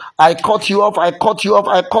Jesus. I cut you off, I cut you off,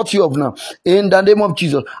 I cut you off now. In the name of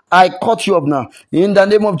Jesus. I cut you off now. In the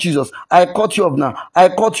name of Jesus. I cut you off now. I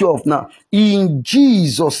cut you off now. In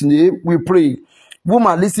Jesus' name we pray.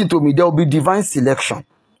 Woman, listen to me. There will be divine selection.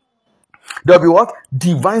 There will be what?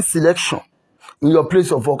 Divine selection in your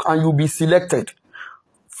place of work, and you'll be selected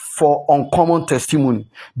for uncommon testimony.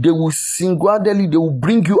 They will singularly, they will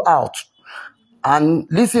bring you out. And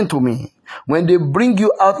listen to me. When they bring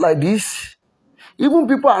you out like this, even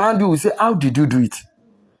people around you will say, how did you do it?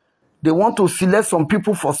 They want to select some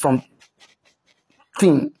people for something.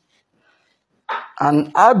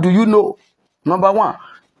 And how do you know? Number one,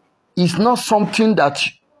 it's not something that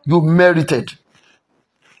you merited.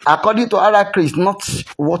 According to Arachre, it's not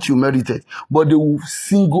what you merited. But they will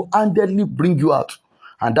single-handedly bring you out.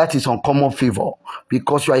 And that is uncommon favor,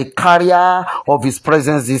 because you are a carrier of his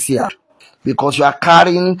presence this year. Because you are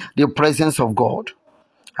carrying the presence of God.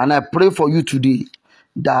 And I pray for you today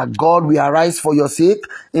that God will arise for your sake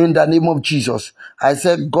in the name of Jesus. I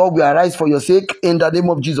said, God will arise for your sake in the name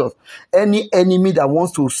of Jesus. Any enemy that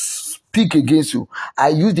wants to speak against you, I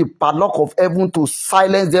use the padlock of heaven to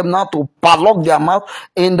silence them now, to padlock their mouth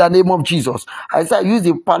in the name of Jesus. I said, I use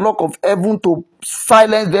the padlock of heaven to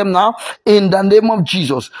silence them now in the name of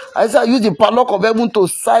Jesus. I said, I use the padlock of heaven to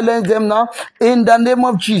silence them now in the name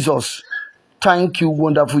of Jesus. Thank you,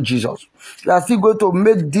 wonderful Jesus. You are still going to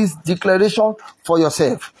make this declaration for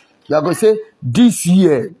yourself. You are going to say, this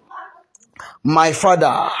year, my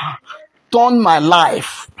Father, turn my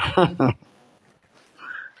life.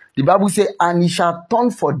 The Bible says, and he shall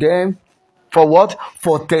turn for them, for what?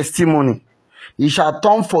 For testimony. He shall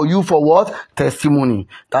turn for you for what? Testimony.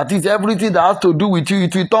 That is everything that has to do with you.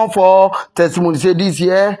 It will turn for testimony. Say this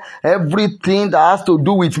year, everything that has to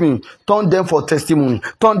do with me, turn them for testimony.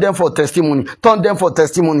 Turn them for testimony. Turn them for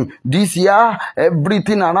testimony. This year,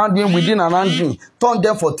 everything around me, within around me, turn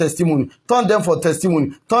them for testimony. Turn them for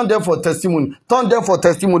testimony. Turn them for testimony. Turn them for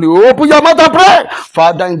testimony. Open your mouth and pray.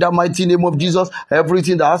 Father, in the mighty name of Jesus,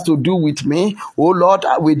 everything that has to do with me, oh Lord,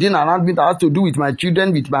 within around me, that has to do with my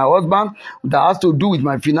children, with my husband, that has to do with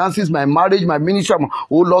my finances, my marriage, my ministry.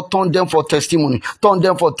 Oh Lord, turn them for testimony. Turn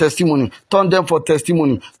them for testimony. Turn them for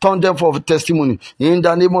testimony. Turn them for testimony. In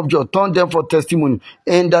the name of Jesus, turn them for testimony.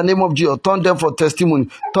 In the name of Jesus, turn them for testimony.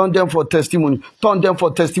 Turn them for testimony. Turn them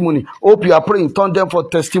for testimony. Hope you are praying. Turn them for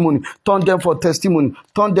testimony. Turn them for testimony.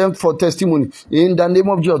 Turn them for testimony. In the name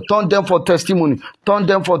of Jesus, turn them for testimony. Turn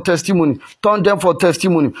them for testimony. Turn them for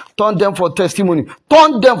testimony. Turn them for testimony.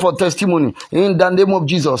 Turn them for testimony. In the name of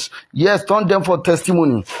Jesus. Yes, turn them for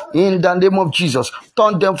testimony. In the name of Jesus.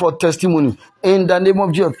 Turn them for testimony. In the name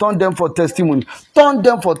of Jesus. Turn them for testimony. Turn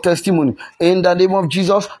them for testimony. In the name of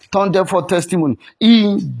Jesus. Turn them for testimony.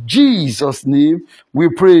 In Jesus' name we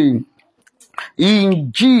pray.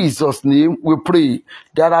 In Jesus' name we pray.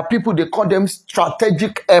 There are people, they call them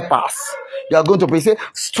strategic helpers. You are going to pray, say,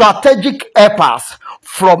 strategic helpers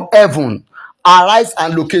from heaven, arise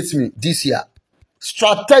and locate me this year.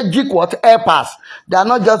 Strategic what? Helpers. They are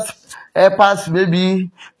not just helpers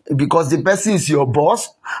maybe because the person is your boss,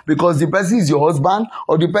 because the person is your husband,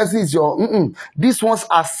 or the person is your... These ones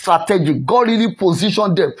are strategic. God really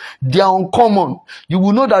positioned them. They are uncommon. You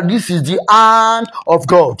will know that this is the hand of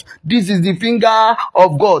God. This is the finger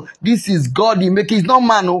of God. This is God. He make it. It's not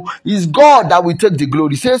man. No. It's God that will take the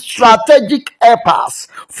glory. He says, strategic helpers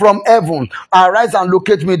from heaven, arise and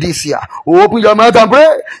locate me this year. Open your mouth and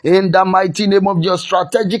pray. In the mighty name of your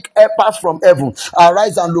strategic helpers from heaven,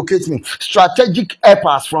 arise and locate me. Strategic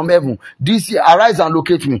helpers from heaven this year, arise and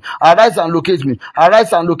locate me. Arise and locate me.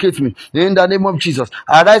 Arise and locate me. In the name of Jesus.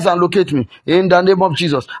 Arise and locate me. In the name of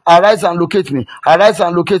Jesus. Arise and locate me. Arise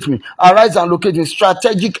and locate me. Arise and locate me.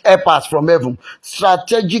 Strategic helpers from heaven.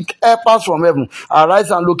 Strategic helpers from heaven.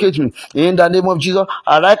 Arise and locate me. In the name of Jesus.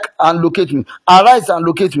 Arise and locate me. Arise and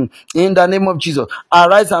locate me. In the name of Jesus.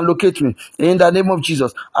 Arise and locate me. In the name of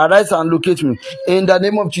Jesus. Arise and locate me. In the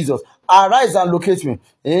name of Jesus. Arise and locate me.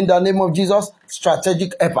 In the name of Jesus.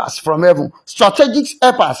 Strategic helpers from heaven. Strategic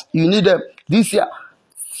helpers. You need them this year.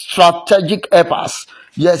 Strategic helpers.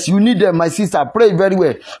 Yes, you need them, my sister. Pray very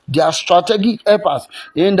well. They are strategic helpers.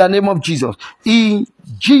 In the name of Jesus. In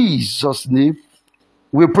Jesus' name,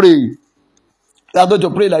 we pray. You are going to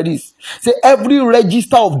pray like this. Say, every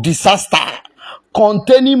register of disaster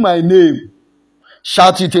containing my name.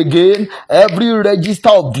 Shout it again. Every register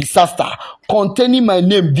of disaster containing my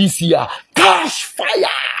name this year, catch fire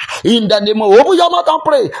in the name of... Open your mouth and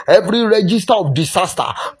pray. Every register of disaster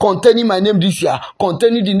containing my name this year,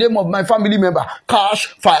 containing the name of my family member, catch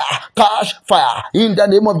fire in the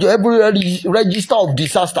name of every register of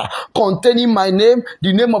disaster containing my name,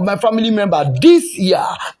 the name of my family member this year,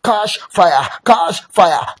 catch fire.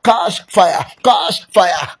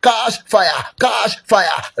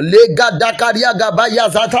 Lega dakaria gabaya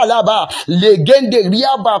zatalaba legende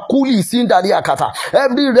riaba kuli sindaria kata.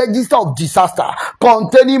 Every register of disaster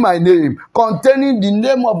containing my name, containing the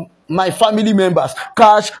name of my family members,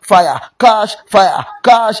 catch fire.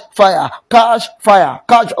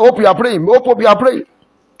 Hope you are praying. Hope you are praying.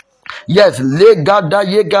 Yes,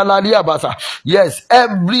 yes,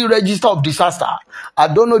 every register of disaster. I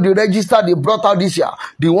don't know the register they brought out this year.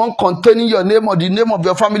 The one containing your name or the name of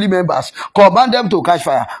your family members. Command them to catch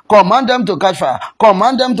fire. Command them to catch fire.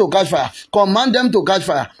 Command them to catch fire. Command them to catch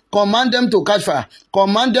fire. Command them to catch fire.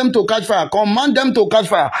 Command them to catch fire. Command them to catch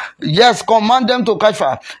fire. Yes, command them to catch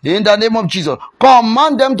fire. In the name of Jesus.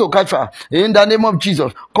 Command them to catch fire. In the name of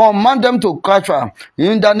Jesus. Command them to catch fire.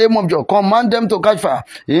 In the name of Jesus. Command them to catch fire.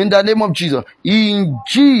 In the name of Jesus. In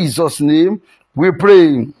Jesus' name we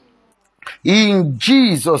pray. In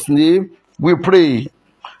Jesus' name we pray.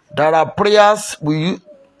 There are prayers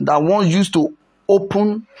that one used to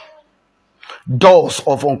open doors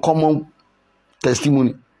of uncommon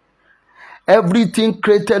testimony. Everything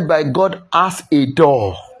created by God has a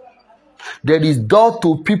door. There is door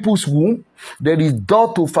to people's womb. There is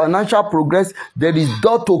door to financial progress. There is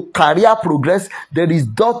door to career progress. There is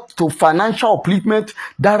door to financial upliftment.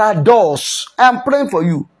 There are doors. I am praying for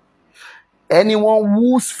you. Anyone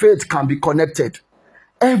whose faith can be connected.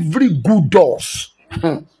 Every good doors.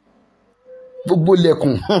 They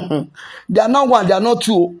are not one, they are not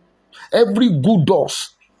two. Every good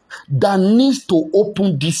doors that needs to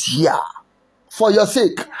open this year. For your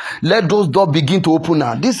sake, let those doors begin to open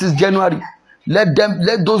now. This is January. Let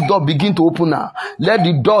those doors begin to open now. Let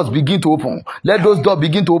the doors begin to open. Let those doors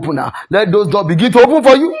begin to open now. Let those doors begin to open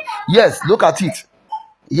for you. Yes, look at it.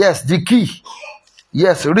 Yes, the key.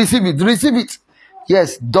 Yes, receive it. Receive it.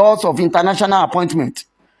 Yes, doors of international appointment.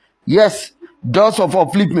 Yes, doors of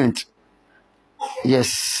upliftment.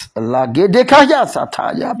 Yes. Lagedekaya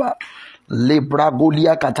satayaba.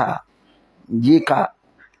 Lebragolia kata. Yeka.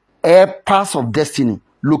 Air pass of destiny.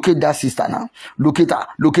 Locate that sister now. Locate her.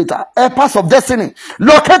 Locate her. Air pass of destiny.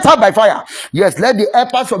 Locate her by fire. Yes, let the air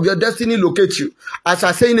pass of your destiny locate you. As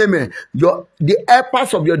I say in amen, the air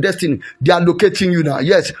pass of your destiny, they are locating you now.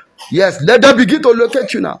 Yes. Yes. Let them begin to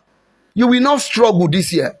locate you now. You will not struggle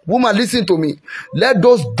this year. Woman, listen to me. Let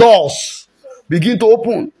those doors begin to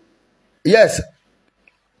open. Yes.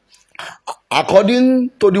 According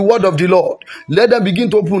to the word of the Lord, let them begin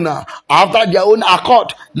to open now. After their own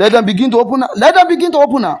accord, let them begin to open now. Let them begin to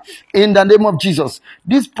open now. In the name of Jesus.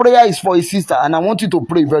 This prayer is for a sister, and I want you to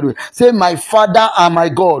pray very well. Say, my Father and my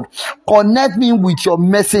God, connect me with your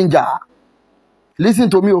messenger. Listen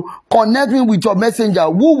to me. Connect me with your messenger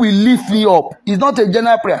who will lift me up. It's not a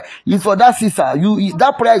general prayer. It's for that sister.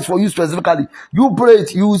 That prayer is for you specifically. You pray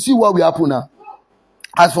it. You will see what will happen now.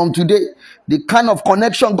 As from today, the kind of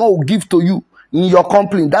connection God will give to you in your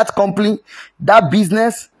company, that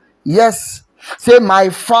business, yes. Say, my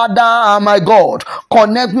Father and my God,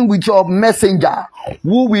 connect me with your messenger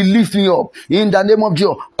who will lift me up. In the name of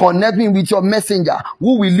Jesus, connect me with your messenger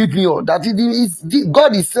who will lift me up.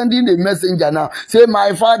 God is sending a messenger now. Say,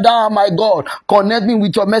 my Father and my God, connect me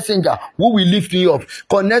with your messenger who will lift me up.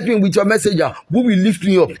 Connect me with your messenger who will lift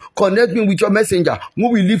me up. Connect me with your messenger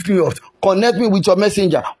who will lift me up. Connect me with your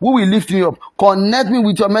messenger who will lift me up. Connect me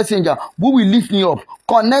with your messenger who will lift me up.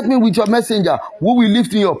 Connect me with your messenger who will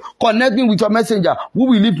lift me up. Connect me with your messenger who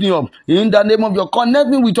will lift me up. In the name of your connect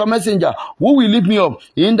me with your messenger who will lift me up.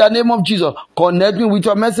 In the name of Jesus. Connect me with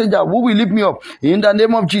your messenger who will lift me up. In the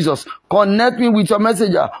name of Jesus. Connect me with your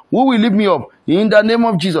messenger who will lift me up. In the name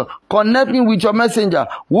of Jesus. Connect me with your messenger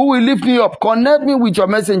who will lift me up. Connect me with your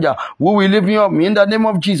messenger who will lift me up. In the name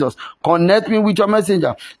of Jesus. Connect me with your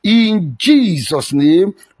messenger. In Jesus'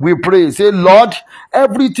 name we pray. Say, Lord,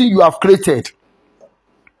 everything you have created,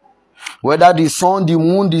 whether the sun, the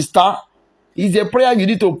moon, the star, is a prayer you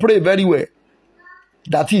need to pray very well.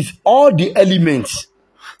 That is, all the elements.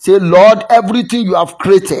 Say, Lord, everything you have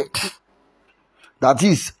created, that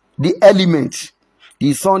is, the elements,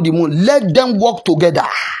 the sun, the moon, let them work together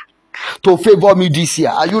to favor me this year.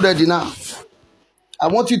 Are you ready now? I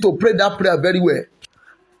want you to pray that prayer very well.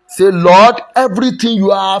 Say, Lord, everything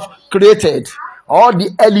you have created, all the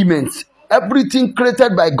elements, everything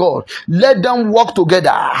created by God, let them work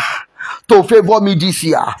together to favor me this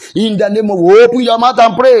year. In the name of, open your mouth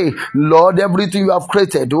and pray. Lord, everything you have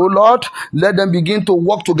created, oh Lord, let them begin to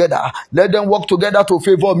work together. Let them work together to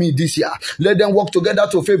favor me this year. Let them work together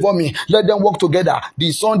to favor me. Let them work together.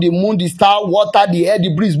 The sun, the moon, the star, water, the air,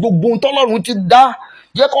 the breeze.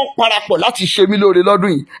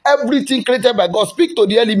 Everything created by God. Speak to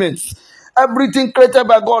the elements. Everything created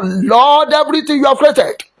by God. Lord, everything you have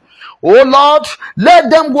created, oh Lord, let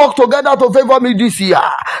them work together to favor me this year.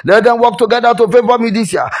 Let them work together to favor me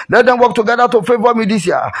this year. Let them work together to favor me this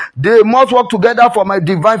year. They must work together for my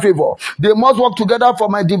divine favor. They must work together for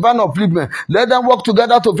my divine upliftment. Let them work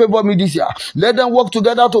together to favor me this year. Let them work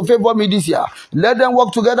together to favor me this year. Let them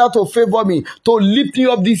work together to favor me, to lift me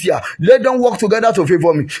up this year. Let them work together to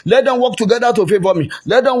favor me. Let them work together to favor me.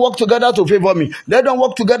 Let them work together to favor me. Let them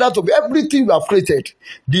work together to everything you have created.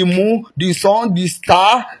 The moon, the sun, the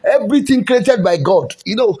star, everything created by God.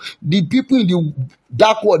 You know, the people in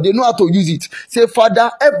Dark word, they know how to use it. Say, Father,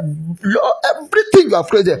 everything you have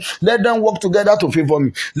created, let them work together to favor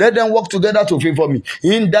me. Let them work together to favor me.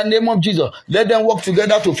 In the name of Jesus, let them work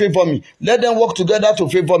together to favor me. Let them work together to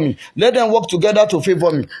favor me. Let them work together to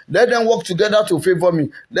favor me. Let them work together to favor me.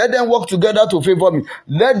 Let them work together to favor me.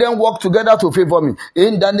 Let them work together to favor me.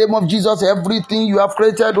 In the name of Jesus, everything you have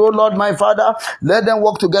created, oh Lord, my Father, let them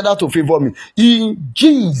work together to favor me. In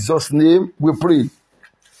Jesus' name we pray.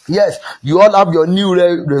 Yes, you all have your new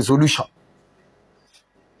resolution.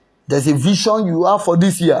 There's a vision you have for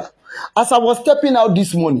this year. As I was stepping out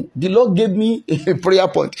this morning, the Lord gave me a prayer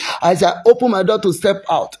point. As I opened my door to step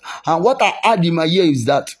out, and what I had in my ear is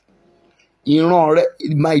that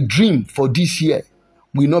my dream for this year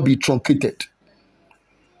will not be truncated.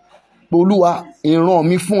 Olúwa, ìran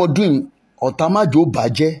mi fún ọdún yìí, ọ̀tá má jẹ́ ó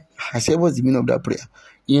bàjẹ́. I said, what's the meaning of that prayer?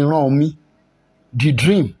 Ìran mi, the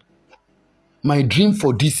dream. My dream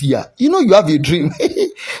for this year. You know you have a dream.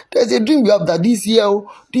 There's a dream you have that this year,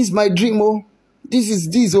 oh, this is my dream, oh, this is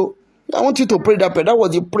this, oh. I want you to pray that prayer. That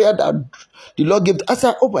was a prayer that the Lord gave. As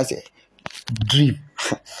I open, I said, dream.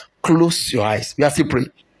 Close your eyes. We are still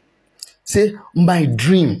praying. Say, my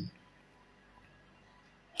dream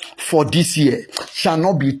for this year shall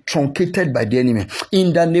not be truncated by the enemy.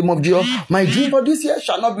 In the name of Jesus, my dream for this year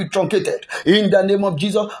shall not be truncated. In the name of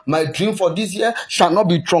Jesus, my dream for this year shall not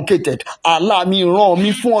be truncated. Allah mi ran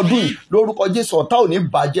mi fún ọdún yìí. Lórúkọ Jésù ọ̀tá ò ní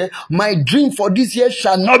bàjẹ́. My dream for this year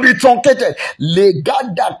shall not be truncated.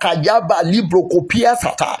 Legada kayaba libro kopia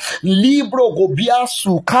sata. Libro gobia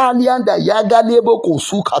sukalianda yaga lebo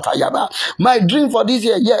kosukata yaba. My dream for this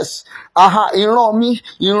year, yes. Ìran mi,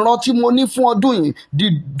 ìran tí mo ní fún ọdún yìí. The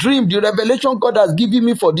dream, the revelation God has given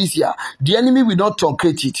me for this year, the enemy will not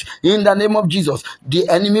truncate it. In the name of Jesus, the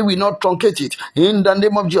enemy will not truncate it. In the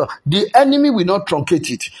name of Jesus, the enemy will not truncate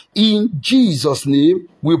it. In Jesus' name,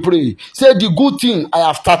 we pray. Say, the good thing I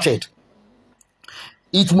have started,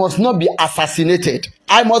 it must not be assassinated.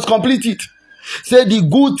 I must complete it. Say, the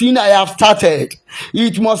good thing I have started,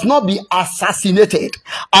 it must not be assassinated.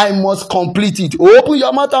 I must complete it. Open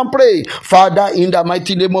your mouth and pray. Father, in the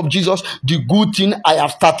mighty name of Jesus, the good thing I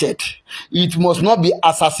have started, it must not be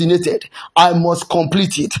assassinated. I must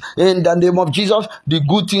complete it. In the name of Jesus, the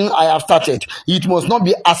good thing I have started, it must not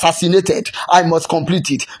be assassinated. I must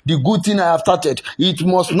complete it. The good thing I have started, it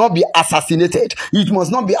must not be assassinated. It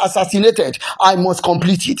must not be assassinated. I must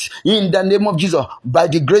complete it. In the name of Jesus, by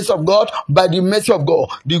the grace of God, by the mercy of God,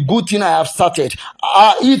 the good thing I have started,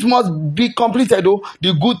 it must be completed. Oh,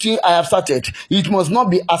 the good thing I have started, it must not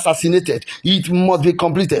be assassinated. It must be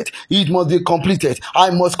completed. It must be completed. I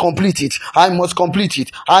must complete it. I must complete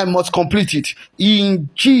it. I must complete it. In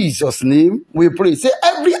Jesus' name we pray. Say,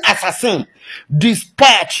 every assassin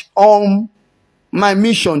dispatch on my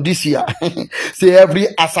mission this year. Say, every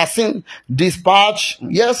assassin dispatch,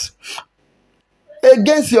 yes,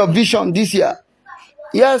 against your vision this year.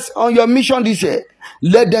 Yes, on your mission this year,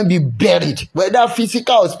 let them be buried, whether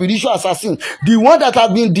physical or spiritual assassin, the one that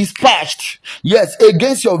has been dispatched, yes,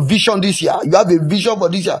 against your vision this year. You have a vision for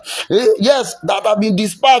this year, yes, that have been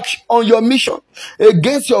dispatched on your mission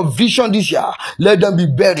against your vision this year. Let them be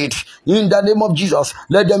buried in the name of Jesus.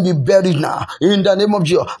 Let them be buried now in the name of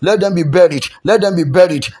Jesus. Let them be buried. Let them be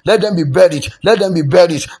buried. Let them be buried. Let them be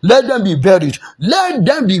buried. Let them be buried. Let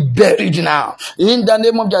them be buried now in the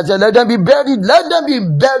name of Jesus. Let them be buried. Let them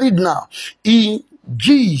be buried now in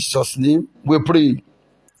Jesus' name we pray.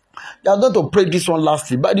 We are going to pray this one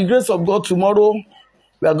lastly. By the grace of God, tomorrow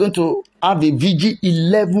we are going to have a vigil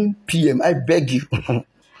 11 p.m. I beg you.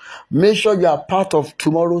 Make sure you are part of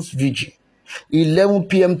tomorrow's vigil. 11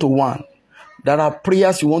 p.m. to 1. There are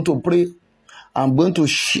prayers you want to pray. I'm going to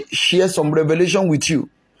share some revelation with you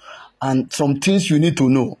and some things you need to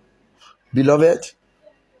know. Beloved,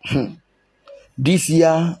 this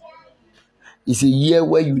year is a year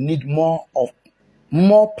where you need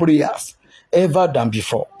more prayers ever than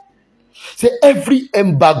before. Say, every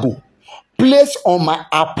embargo placed on my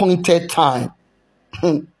appointed time.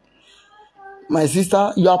 My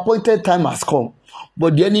sister, your appointed time has come.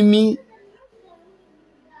 But the enemy,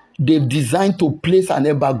 they've designed to place an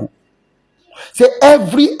embargo. Say,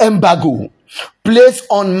 every embargo placed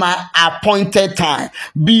on my appointed time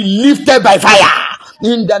be lifted by fire.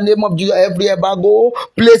 In the name of Jesus, every embargo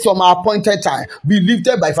placed on my appointed time be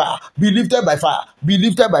lifted by fire. Be lifted by fire. Be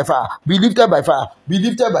lifted by fire. Be lifted by fire. Be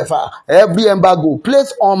lifted by fire. Every embargo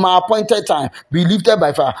placed on my appointed time be lifted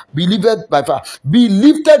by fire. Be lifted by fire. Be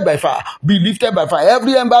lifted by fire. Be lifted by fire.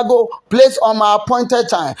 Every embargo placed on my appointed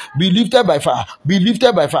time be lifted by fire. Be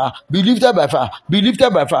lifted by fire. Be lifted by fire. Be lifted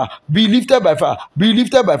by fire. Be lifted by fire. Be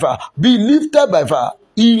lifted by fire. Be lifted by fire.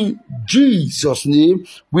 In Jesus' name,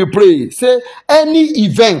 we pray. Say, any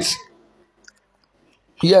event,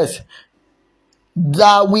 yes,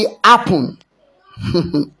 that will happen.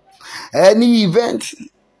 Any event,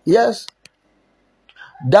 yes,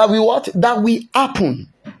 that will what? That will happen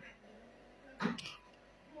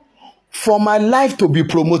for my life to be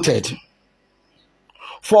promoted,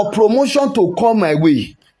 for promotion to come my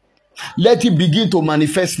way. Let it begin to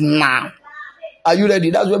manifest now. Are you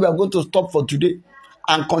ready? That's where we are going to stop for today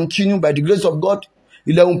and continue by the grace of God,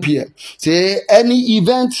 11 p.m. Say, any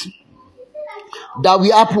event that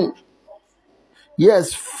will happen,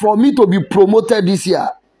 yes, for me to be promoted this year,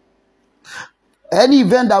 any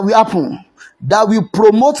event that will happen that will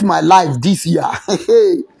promote my life this year.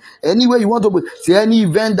 Anyway you want to say, any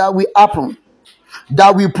event that will happen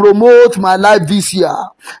that will promote my life this year.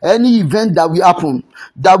 Any event that will happen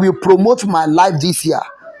that will promote my life this year.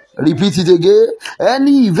 Repeat it again.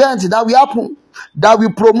 Any event that will happen that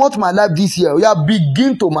will promote my life this year. We are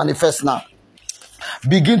begin to manifest now.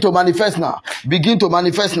 Begin to manifest now. Begin to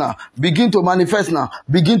manifest now. Begin to manifest now.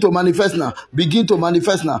 Begin to manifest now. Begin to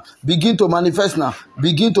manifest now. Begin to manifest now.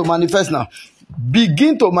 Begin to manifest now.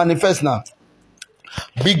 Begin to manifest now.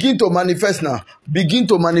 Begin to manifest now. Begin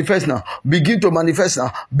to manifest now. Begin to manifest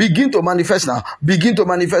now. Begin to manifest now. Begin to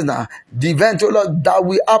manifest now. The event, oh Lord, that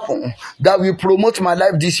will happen, that will promote my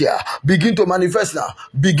life this year. Begin to manifest now.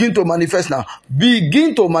 Begin to manifest now.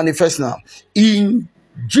 Begin to manifest now. In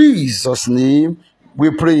Jesus' name,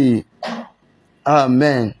 we pray.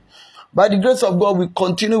 Amen. By the grace of God, we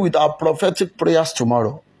continue with our prophetic prayers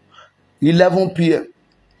tomorrow, 11 p.m.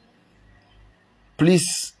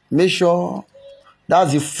 Please make sure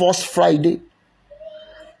that's the first Friday.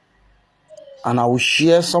 And I will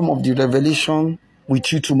share some of the revelation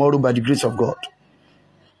with you tomorrow by the grace of God.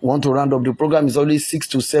 We want to round up the program. It's only 6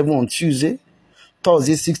 to 7 on Tuesday,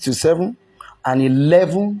 Thursday 6 to 7, and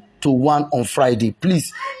 11 to 1 on Friday.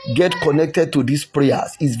 Please get connected to these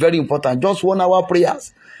prayers. It's very important. Just 1 hour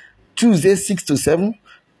prayers. Tuesday 6 to 7,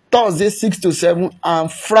 Thursday 6 to 7,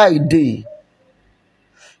 and Friday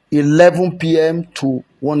 11 p.m. to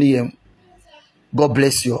 1 a.m. God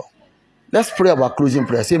bless you. Let's pray our closing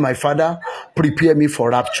prayer. Say, my Father, prepare me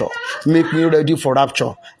for rapture. Make me ready for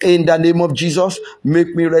rapture. In the name of Jesus,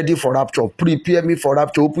 make me ready for rapture. Prepare me for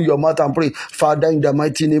rapture. Open your mouth and pray. Father, in the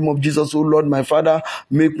mighty name of Jesus, oh Lord, my Father,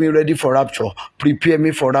 make me ready for rapture. Prepare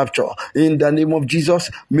me for rapture. In the name of Jesus,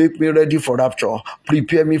 make me ready for rapture.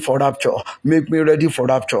 Prepare me for rapture. Make me ready for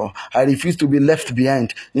rapture. I refuse to be left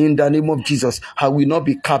behind. In the name of Jesus, I will not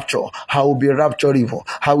be captured. I will be rapturable.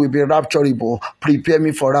 I will be rapturable. Prepare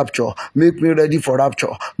me for rapture. Make me ready for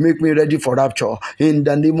rapture. Make me ready for rapture. In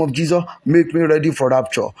the name of Jesus, make me ready for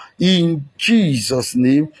rapture. In Jesus'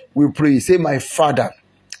 name, we pray. Say, my Father,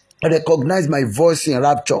 recognize my voice in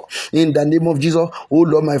rapture. In the name of Jesus, oh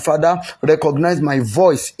Lord, my Father, recognize my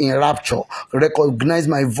voice in rapture. Recognize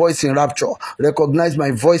my voice in rapture. Recognize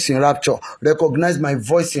my voice in rapture. Recognize my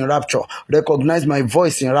voice in rapture. Recognize my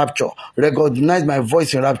voice in rapture. Recognize my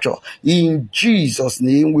voice in rapture. In Jesus'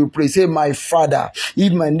 name, we pray. Say, my Father,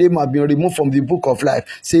 if my name has been removed from the book of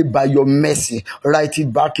life, say, by your mercy, write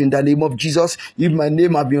it back in the name of Jesus. If my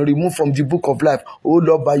name has been removed from the book of life, oh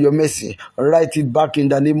Lord, by your mercy, write it back in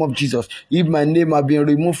the name of Jesus. If my name has been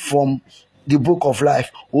removed from the book of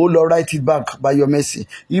life, oh Lord, write it back by your mercy.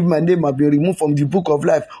 If my name has been removed from the book of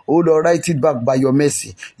life, oh Lord, write it back by your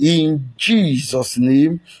mercy. In Jesus'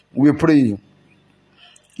 name, we pray.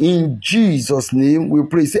 In Jesus' name, we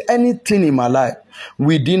pray. Say, anything in my life,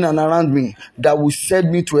 within and around me, that will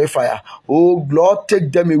send me to a fire, oh Lord,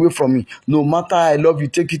 take them away from me. No matter I love you,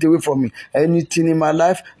 take it away from me. Anything in my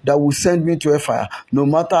life that will send me to a fire, no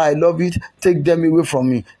matter I love it, take them away from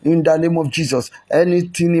me. In the name of Jesus,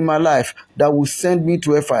 anything in my life that will send me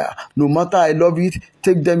to a fire, no matter I love it,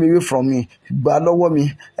 take them away from me.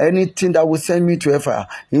 Anything that will send me to a fire,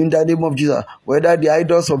 in the name of Jesus, whether the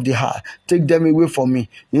idols of the heart, take them away from me.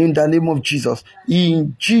 In the name of Jesus.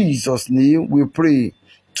 In Jesus' name, we pray.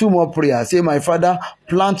 2 more prayers. Say, my Father,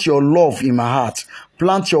 plant your love in my heart.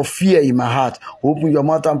 Plant your fear in my heart. Open your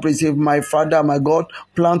mouth and pray. Say, my Father, my God,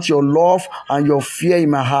 plant your love and your fear in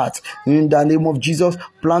my heart. In the name of Jesus,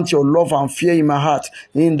 plant your love and fear in my heart.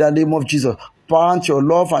 In the name of Jesus. Plant your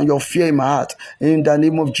love and your fear in my heart. In the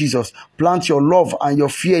name of Jesus. Plant your love and your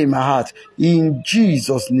fear in my heart. In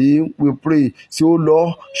Jesus' name, we pray. Say, oh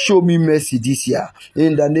Lord, show me mercy this year.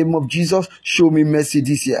 In the name of Jesus, show me mercy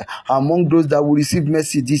this year. Among those that will receive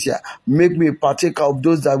mercy this year, make me a partaker of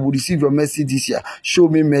those that will receive your mercy this year. Show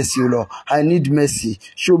me mercy, O Lord. I need mercy.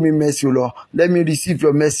 Show me mercy, O Lord. Let me receive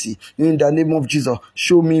your mercy. In the name of Jesus,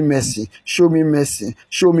 show me mercy. Show me mercy.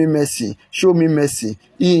 Show me mercy. Show me mercy.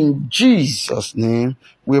 In Jesus' Jesus' name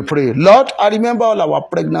we pray. Lord, I remember all our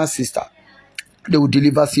pregnant sisters. They will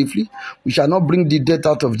deliver safely. We shall not bring the death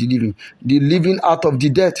out of the living out of the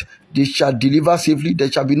death. They shall deliver safely. There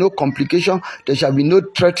shall be no complication. There shall be no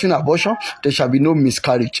threatening abortion. There shall be no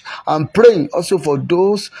miscarriage. I'm praying also for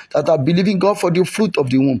those that are believing God for the fruit of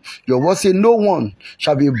the womb. Your word says, no one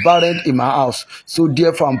shall be barren in my house. So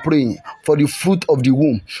therefore I'm praying for the fruit of the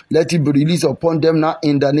womb. Let it be released upon them now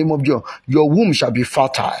in the name of Jesus. Your womb shall be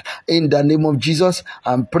fertile in the name of Jesus.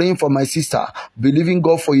 I'm praying for my sister, believing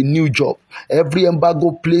God for a new job. Every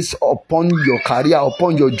embargo placed upon your career,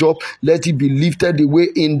 upon your job, let it be lifted away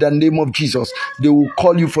in the name of Jesus. They will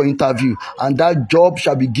call you for interview, and that job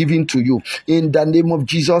shall be given to you in the name of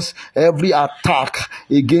Jesus. Every attack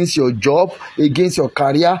against your job, against your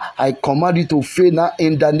career, I command you to fail now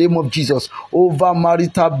in the name of Jesus. Over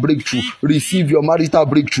marital breakthrough, receive your marital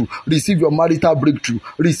breakthrough, receive your marital breakthrough,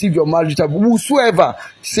 receive your marital. Whosoever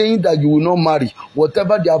saying that you will not marry,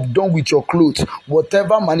 whatever they have done with your clothes,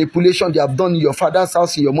 whatever manipulation they have done in your father's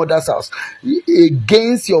house, in your mother's house,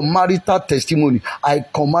 against your marital testimony, I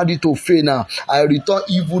command you to fail now. I return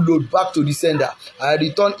evil load back to the sender. I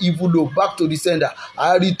return evil load back to the sender.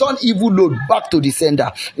 I return evil load back to the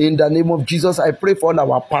sender. In the name of Jesus, I pray for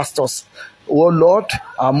all our pastors. Oh Lord,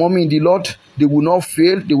 our mommy in the Lord, they will not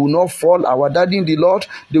fail, they will not fall. Our daddy in the Lord,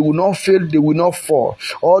 they will not fail, they will not fall.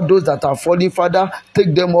 All those that are falling, Father,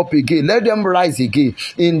 take them up again. Let them rise again.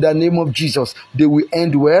 In the name of Jesus, they will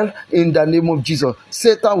end well. In the name of Jesus,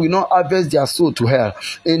 Satan will not harvest their soul to hell.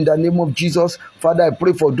 In the name of Jesus, Father, I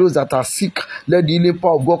pray for those that are sick. Let the healing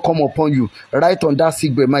power of God come upon you. Right on that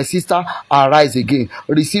sick bed, my sister, arise again.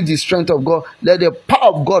 Receive the strength of God. Let the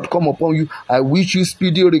power of God come upon you. I wish you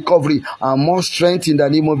speedy recovery and more strength in the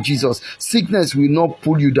name of Jesus. Sickness will not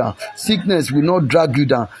pull you down. Sickness will not drag you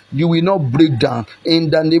down. You will not break down. In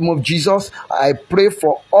the name of Jesus, I pray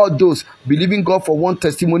for all those believing God for one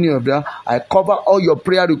testimony of that. I cover all your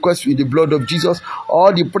prayer requests with the blood of Jesus.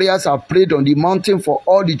 All the prayers are prayed on the mountain for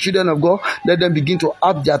all the children of God. Let them begin to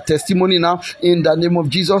have their testimony now in the name of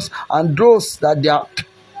Jesus. And those that their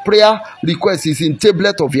prayer request is in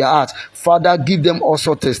tablet of your heart, Father, give them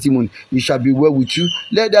also testimony. It shall be well with you.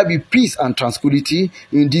 Let there be peace and tranquility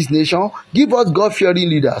in this nation. Give us God-fearing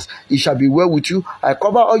leaders. It shall be well with you. I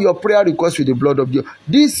cover all your prayer requests with the blood of Jesus.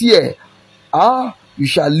 This year, you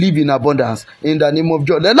shall live in abundance in the name of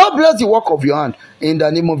Jesus. The Lord bless the work of your hand in the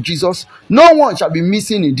name of Jesus. No one shall be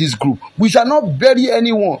missing in this group. We shall not bury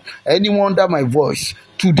anyone under my voice.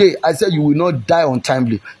 Today, I said you will not die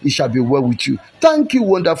untimely. It shall be well with you. Thank you,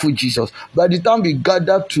 wonderful Jesus. By the time we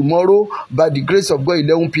gather tomorrow, by the grace of God,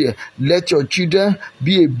 11 p.m., let your children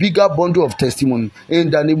be a bigger bundle of testimony.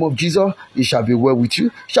 In the name of Jesus, it shall be well with you.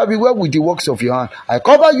 It shall be well with the works of your hand. I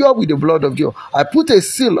cover you up with the blood of Jesus. I put a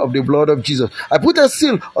seal of the blood of Jesus. I put a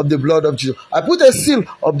seal of the blood of Jesus. I put a seal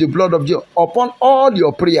of the blood of Jesus upon all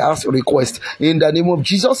your prayers requests. In the name of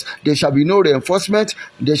Jesus, there shall be no reinforcement.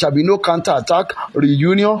 There shall be no counterattack,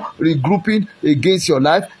 reunion, regrouping against your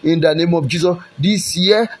life. In the name of Jesus, this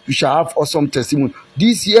year you shall have awesome testimony.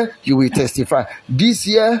 This year you will testify. This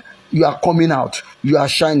year you are coming out. You are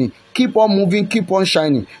shining. Keep on moving, keep on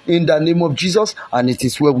shining in the name of Jesus, and it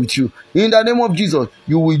is well with you. In the name of Jesus,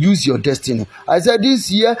 you will use your destiny. I said this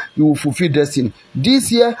year, you will fulfill destiny.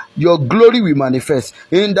 This year, your glory will manifest.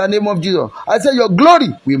 In the name of Jesus, I said your glory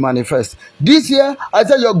will manifest. This year, I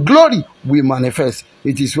said your glory will manifest.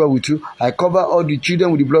 It is well with you. I cover all the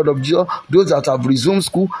children with the blood of Jesus. Those that have resumed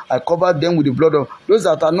school, I cover them with the blood of those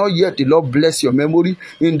that are not yet. The Lord bless your memory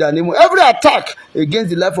in the name of every attack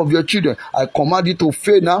against the life of your children. I command you to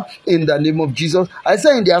fail now in the name of Jesus. I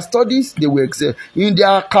say in their studies, they will excel. In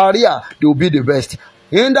their career, they will be the best.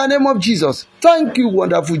 In the name of Jesus. Thank you,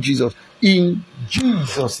 wonderful Jesus. In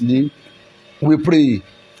Jesus' name, we pray.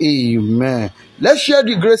 Amen. Let's share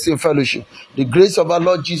the grace in fellowship. The grace of our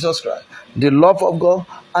Lord Jesus Christ, the love of God,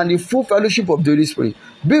 and the full fellowship of the Holy Spirit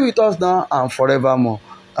be with us now and forevermore.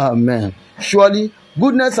 Amen. Surely,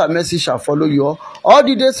 goodness and mercy shall follow you all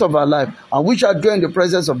the days of our life, and we shall dwell in the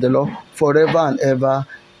presence of the Lord forever and ever.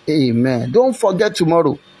 Amen. Don't forget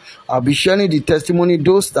tomorrow. I'll be sharing the testimony.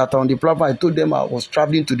 Those that are on the platform, I told them I was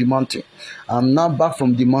traveling to the mountain. I'm now back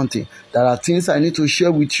from the mountain. There are things I need to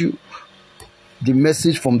share with you. The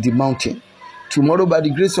message from the mountain. Tomorrow, by the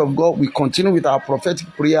grace of God, we continue with our prophetic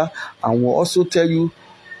prayer, and we'll also tell you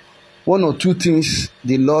one or two things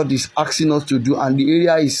the Lord is asking us to do, and the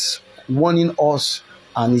area is warning us,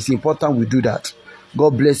 and it's important we do that.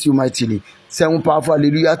 God bless you mightily. 7 powerful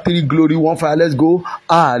hallelujah, 3 glory, 1 fire. Let's go.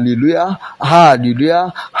 Hallelujah,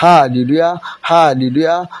 hallelujah, hallelujah,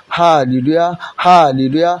 hallelujah, hallelujah,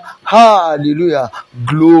 hallelujah, hallelujah.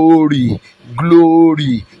 Glory,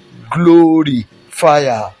 glory, glory,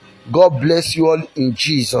 fire. God bless you all in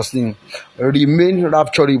Jesus' name. Remain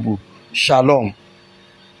rapturable. Shalom.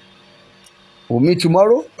 We'll meet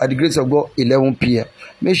tomorrow by the grace of God, 11 p.m.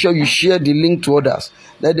 Make sure you share the link to others.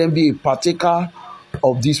 Let them be a partaker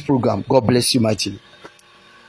of this program. God bless you mightily.